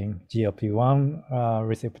prescribing GLP-1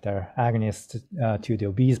 receptor agonists to the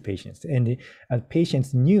obese patients, and the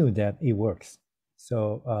patients knew that it works.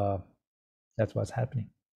 So that's what's happening.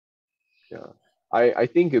 Yeah, I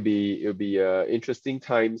think it'll be interesting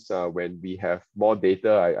times when we have more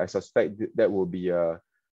data. I suspect that will be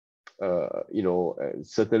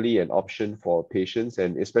certainly an option for patients,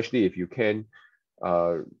 and especially if you can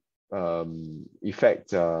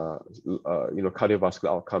affect cardiovascular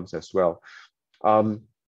outcomes as well. And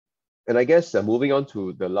I guess moving on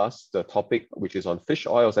to the last topic, which is on fish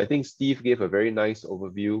oils. I think Steve gave a very nice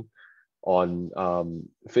overview on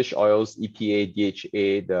fish oils, EPA,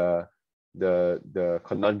 DHA, the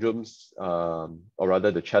conundrums, or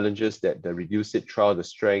rather the challenges that the Reduce-It trial, the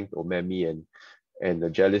Strength, OMEMI, and the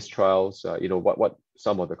JELIS trials, what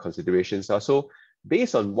some of the considerations are. So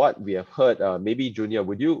based on what we have heard, maybe Junya,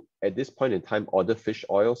 would you at this point in time order fish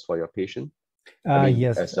oils for your patient?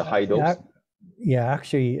 Yes. As a high dose?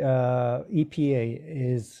 Actually, EPA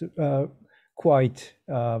is quite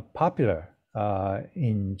popular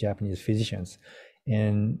in Japanese physicians.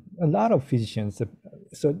 And a lot of physicians,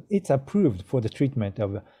 so it's approved for the treatment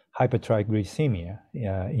of hypertriglycemia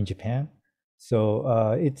in Japan. So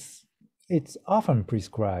it's often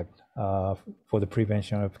prescribed for the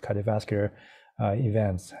prevention of cardiovascular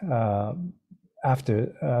events.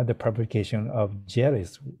 After the publication of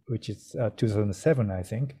JELIS, which is 2007, I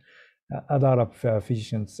think, a lot of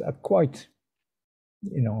physicians are quite,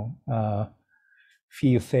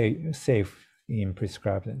 feel safe in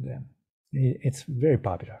prescribing them. It's very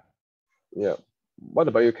popular. Yeah. What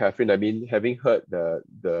about you, Kathryn? I mean, having heard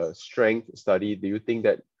the Strength study, do you think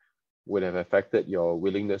that would have affected your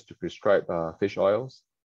willingness to prescribe fish oils?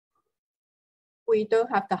 We don't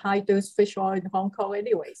have the high dose fish oil in Hong Kong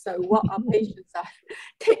anyway. So what our patients are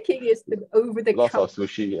taking is the over-the-counter, lots of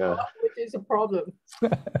sushi, which is a problem.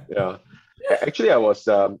 Yeah. Actually,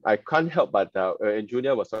 I can't help but, and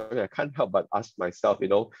Junya was talking, I can't help but ask myself,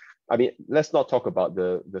 I mean, let's not talk about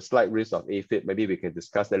the slight risk of AFib. Maybe we can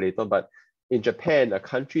discuss that later. But in Japan, a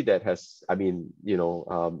country that has, have a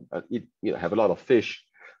lot of fish,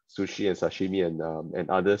 sushi and sashimi and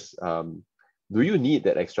others, do you need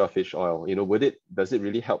that extra fish oil? Does it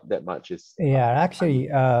really help that much? Actually,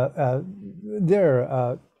 there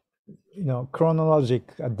are,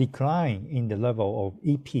 chronologic decline in the level of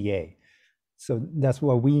EPA. So that's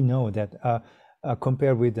what we know, that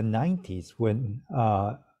compared with the 90s when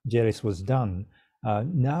JELIS was done,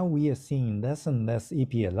 now we are seeing less and less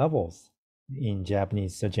EPA levels in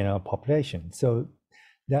Japanese general population. So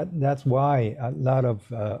that's why a lot of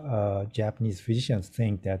Japanese physicians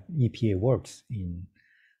think that EPA works in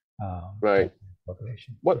right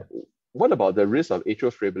population. What about the risk of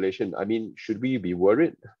atrial fibrillation? I mean, should we be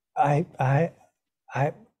worried?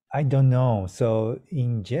 I don't know. So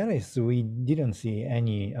in JELIS, we didn't see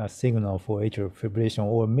any signal for atrial fibrillation,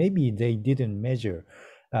 or maybe they didn't measure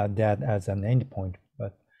that as an endpoint.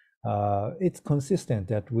 But it's consistent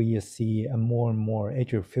that we see more and more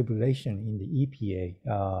atrial fibrillation in the EPA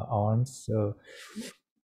arms. So,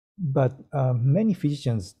 but many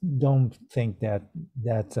physicians don't think that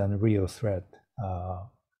that's a real threat.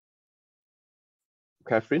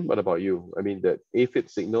 Kathryn, what about you? I mean, the AFib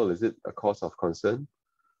signal, is it a cause of concern?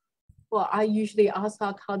 Well, I usually ask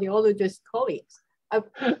our cardiologist colleagues,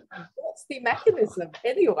 what's the mechanism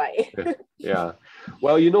anyway? Yeah.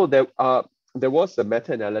 Well, there was a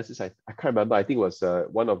meta-analysis, I can't remember, I think it was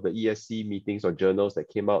one of the ESC meetings or journals that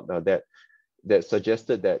came out that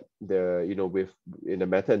suggested that in a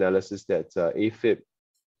meta-analysis that AFib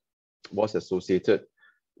was associated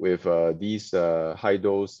with these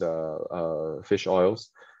high-dose fish oils.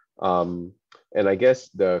 And I guess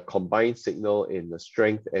the combined signal in the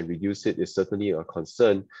Strength and Reduce-It is certainly a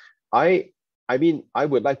concern. I I mean, I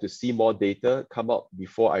would like to see more data come out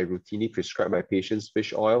before I routinely prescribe my patients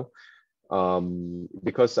fish oil.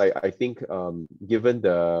 Because I think given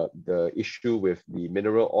the issue with the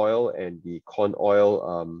mineral oil and the corn oil,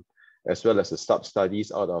 as well as the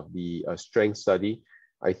sub-studies out of the strength study,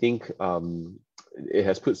 I think it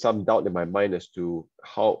has put some doubt in my mind as to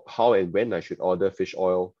how and when I should order fish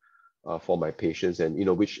oil for my patients,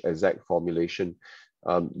 and which exact formulation.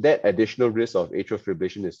 That additional risk of atrial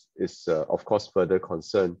fibrillation is of course further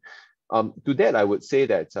concern. To that, I would say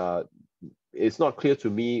that it's not clear to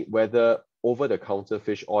me whether over-the-counter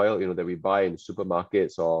fish oil, that we buy in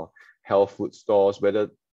supermarkets or health food stores, whether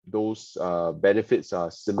those benefits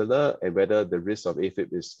are similar and whether the risk of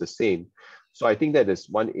AFib is the same. So I think that is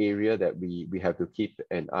one area that we have to keep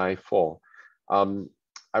an eye for.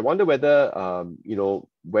 I wonder whether,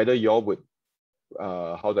 whether you all would,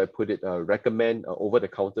 how do I put it, recommend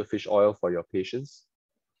over-the-counter fish oil for your patients?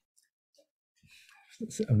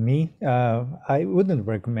 Me, I wouldn't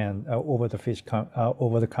recommend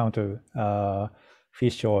over-the-counter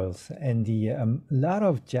fish oils. And a lot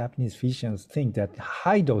of Japanese physicians think that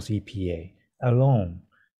high-dose EPA alone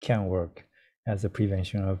can work as a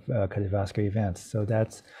prevention of cardiovascular events. So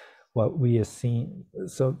that's what we are seeing.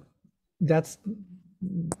 So that's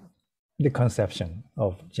the conception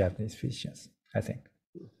of Japanese physicians, I think.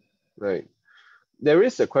 Right. There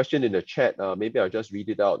is a question in the chat. Maybe I'll just read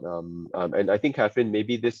it out. And I think, Kathryn,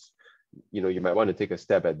 maybe this, you might want to take a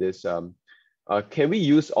stab at this. Can we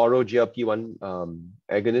use oral GLP-1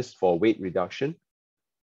 agonists for weight reduction?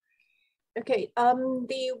 Okay,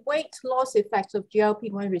 the weight loss effect of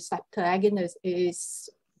GLP-1 receptor agonist is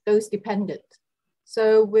dose dependent.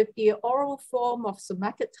 So with the oral form of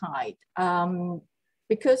semaglutide,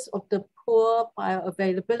 because of the poor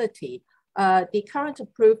bioavailability, the current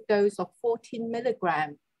approved dose of 14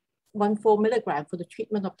 milligram, 14 milligram for the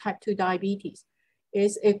treatment of type 2 diabetes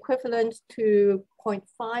is equivalent to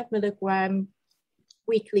 0.5 milligram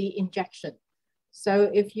weekly injection. So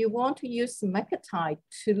if you want to use semaglutide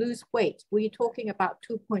to lose weight, we're talking about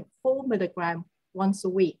 2.4 milligram once a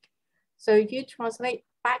week. So if you translate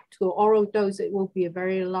back to oral dose, it will be a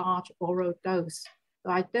very large oral dose.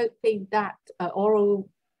 So I don't think that oral,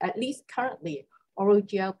 at least currently, oral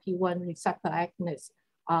GLP-1 receptor agonist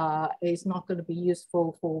is not going to be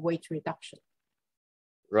useful for weight reduction.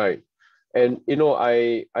 Right. And,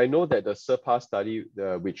 I know that the SURPASS study,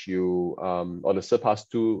 which you, or the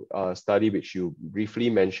SURPASS-2 study, which you briefly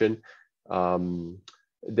mentioned,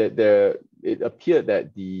 that it appeared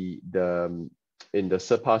that in the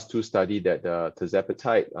SURPASS-2 study that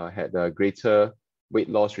tirzepatide had a greater weight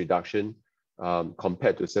loss reduction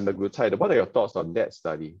compared to semaglutide. What are your thoughts on that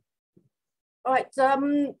study? All right,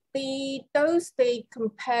 the dose they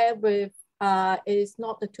compare with is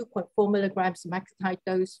not the 2.4 milligrams semaglutide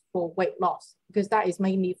dose for weight loss, because that is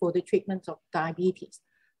mainly for the treatment of diabetes.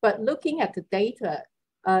 But looking at the data,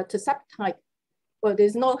 tirzepatide, well,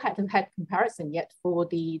 there's no head-to-head comparison yet for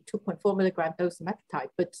the 2.4 milligram dose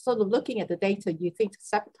semaglutide, but sort of looking at the data, you think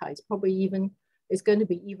tirzepatide is probably is going to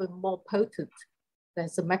be even more potent than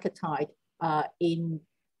semaglutide in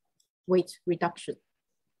weight reduction.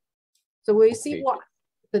 So we'll see what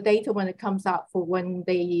the data when it comes out for when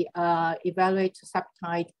they evaluate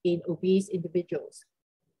tirzepatide in obese individuals.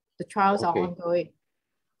 The trials are ongoing.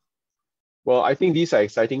 Well, I think these are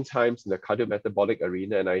exciting times in the cardiometabolic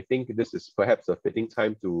arena, and I think this is perhaps a fitting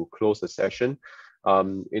time to close the session.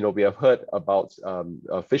 We have heard about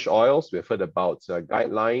fish oils, we have heard about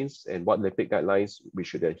guidelines and what lipid guidelines we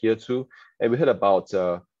should adhere to, and we heard about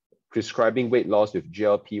prescribing weight loss with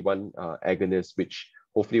GLP-1 agonists, which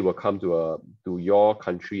hopefully will come to your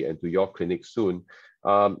country and to your clinic soon.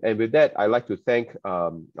 And with that, I'd like to thank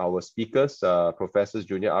our speakers, Professors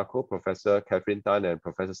Junya Ako, Professor Kathryn Tan, and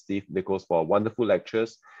Professor Steve Nicholls for wonderful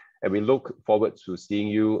lectures. And we look forward to seeing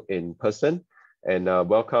you in person. And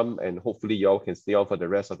welcome, and hopefully you all can stay on for the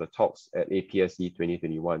rest of the talks at APSC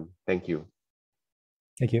 2021. Thank you.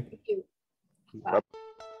 Thank you. Thank you. Bye.